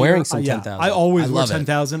workout I'm wearing some 10,000. I always wear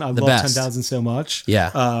 10,000. I love 10,000 so much.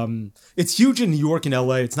 Yeah. It's huge in New York and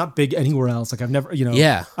LA. It's not big anywhere else. Like I've never,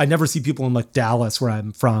 I never see people in like Dallas where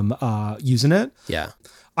I'm from using it. Yeah.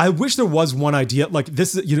 I wish there was one idea like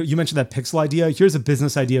this. You mentioned that pixel idea. Here's a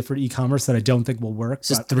business idea for e-commerce that I don't think will work.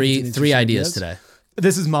 Just three ideas today.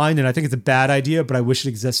 This is mine, and I think it's a bad idea, but I wish it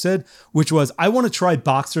existed, which was I want to try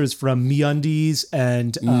boxers from MeUndies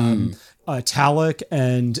and Talik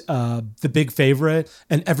and The Big Favorite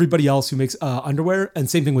and everybody else who makes underwear, and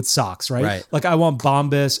same thing with socks, right? Like I want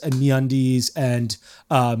Bombas and MeUndies and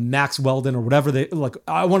Max Weldon or whatever they like.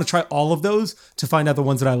 I want to try all of those to find out the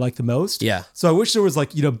ones that I like the most. Yeah. So I wish there was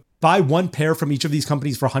like, buy one pair from each of these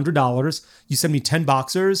companies for $100. You send me 10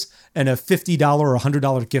 boxers and a $50 or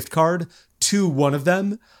 $100 gift card to one of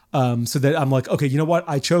them. So that I'm like, okay, you know what?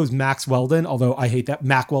 I chose Max Weldon, although I hate that.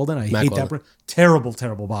 Mac Weldon. I hate that brand. Terrible,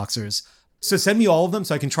 terrible boxers. So send me all of them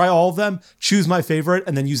so I can try all of them, choose my favorite,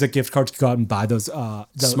 and then use that gift card to go out and buy those.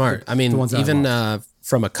 Smart.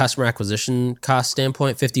 From a customer acquisition cost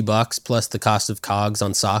standpoint, $50 plus the cost of COGS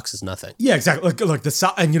on socks is nothing. Yeah, exactly. Like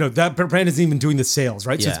the and that brand isn't even doing the sales,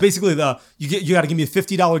 right? So it's basically you got to give me a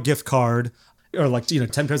 $50 gift card or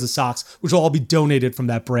 10 pairs of socks, which will all be donated from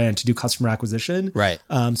that brand to do customer acquisition. Right.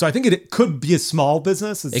 So I think it could be a small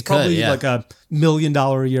business. It's probably like a $1 million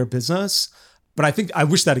a year business. But I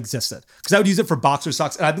wish that existed because I would use it for boxer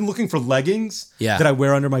socks. And I've been looking for leggings that I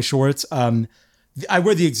wear under my shorts. I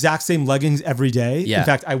wear the exact same leggings every day. Yeah. In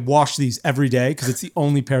fact, I wash these every day because it's the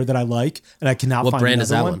only pair that I like, and I cannot find brand another is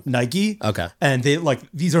that one. one? Nike. Okay. And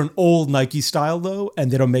these are an old Nike style though,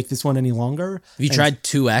 and they don't make this one any longer. Have you tried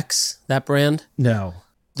 2X, that brand? No.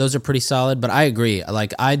 Those are pretty solid, but I agree.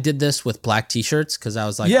 Like I did this with black t-shirts because I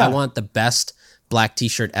was like, I want the best black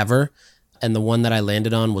t-shirt ever. And the one that I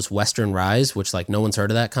landed on was Western Rise, which like no one's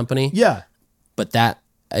heard of that company. Yeah. But that,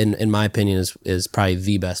 in my opinion, is probably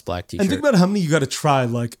the best black t-shirt. And think about how many you got to try,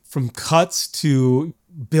 like from cuts to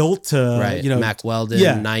built to, Mac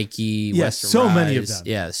Weldon, Nike, Western so Rise. many of them.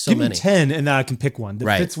 Yeah, so Give many. me 10 and then I can pick one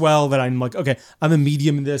that fits well, that I'm like, okay, I'm a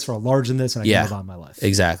medium in this or a large in this, and I can live on my life.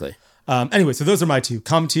 Exactly. Anyway, so those are my two,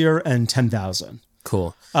 CompTier and 10,000.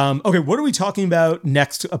 Cool. Okay, what are we talking about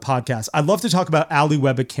next podcast? I'd love to talk about Ali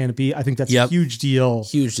Webb at Canopy. I think that's a huge deal.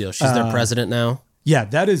 Huge deal. She's their president now. Yeah,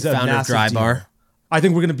 that is a founder massive of Dry deal. Bar. I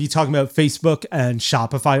think we're going to be talking about Facebook and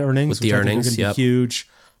Shopify earnings, with the earnings, are going to be huge.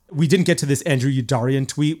 We didn't get to this Andrew Udarian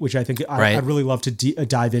tweet, which I think I'd really love to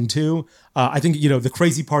dive into. I think, the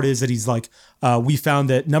crazy part is that he's like, we found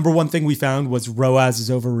that number one thing we found was ROAS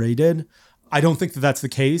is overrated. I don't think that that's the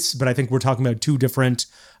case, but I think we're talking about two different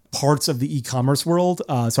parts of the e-commerce world.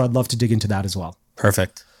 So I'd love to dig into that as well.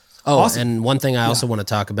 Perfect. Oh, awesome. And one thing I also want to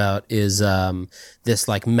talk about is this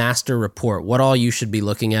like master report, what all you should be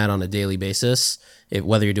looking at on a daily basis,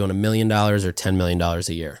 whether you're doing $1 million or $10 million a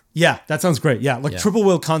year. Yeah, that sounds great. Yeah, like Triple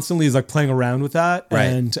Whale constantly is like playing around with that. Right.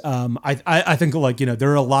 And I think like,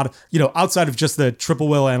 there are a lot of, outside of just the Triple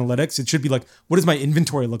Whale analytics, it should be like, what does my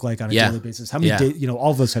inventory look like on a daily basis? How many days,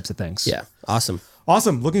 all those types of things. Yeah, awesome.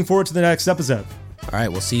 Awesome. Looking forward to the next episode. All right,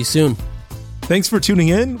 we'll see you soon. Thanks for tuning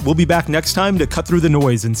in. We'll be back next time to cut through the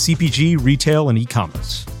noise in CPG, retail, and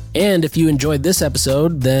e-commerce. And if you enjoyed this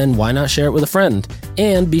episode, then why not share it with a friend?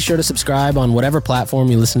 And be sure to subscribe on whatever platform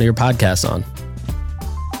you listen to your podcasts on.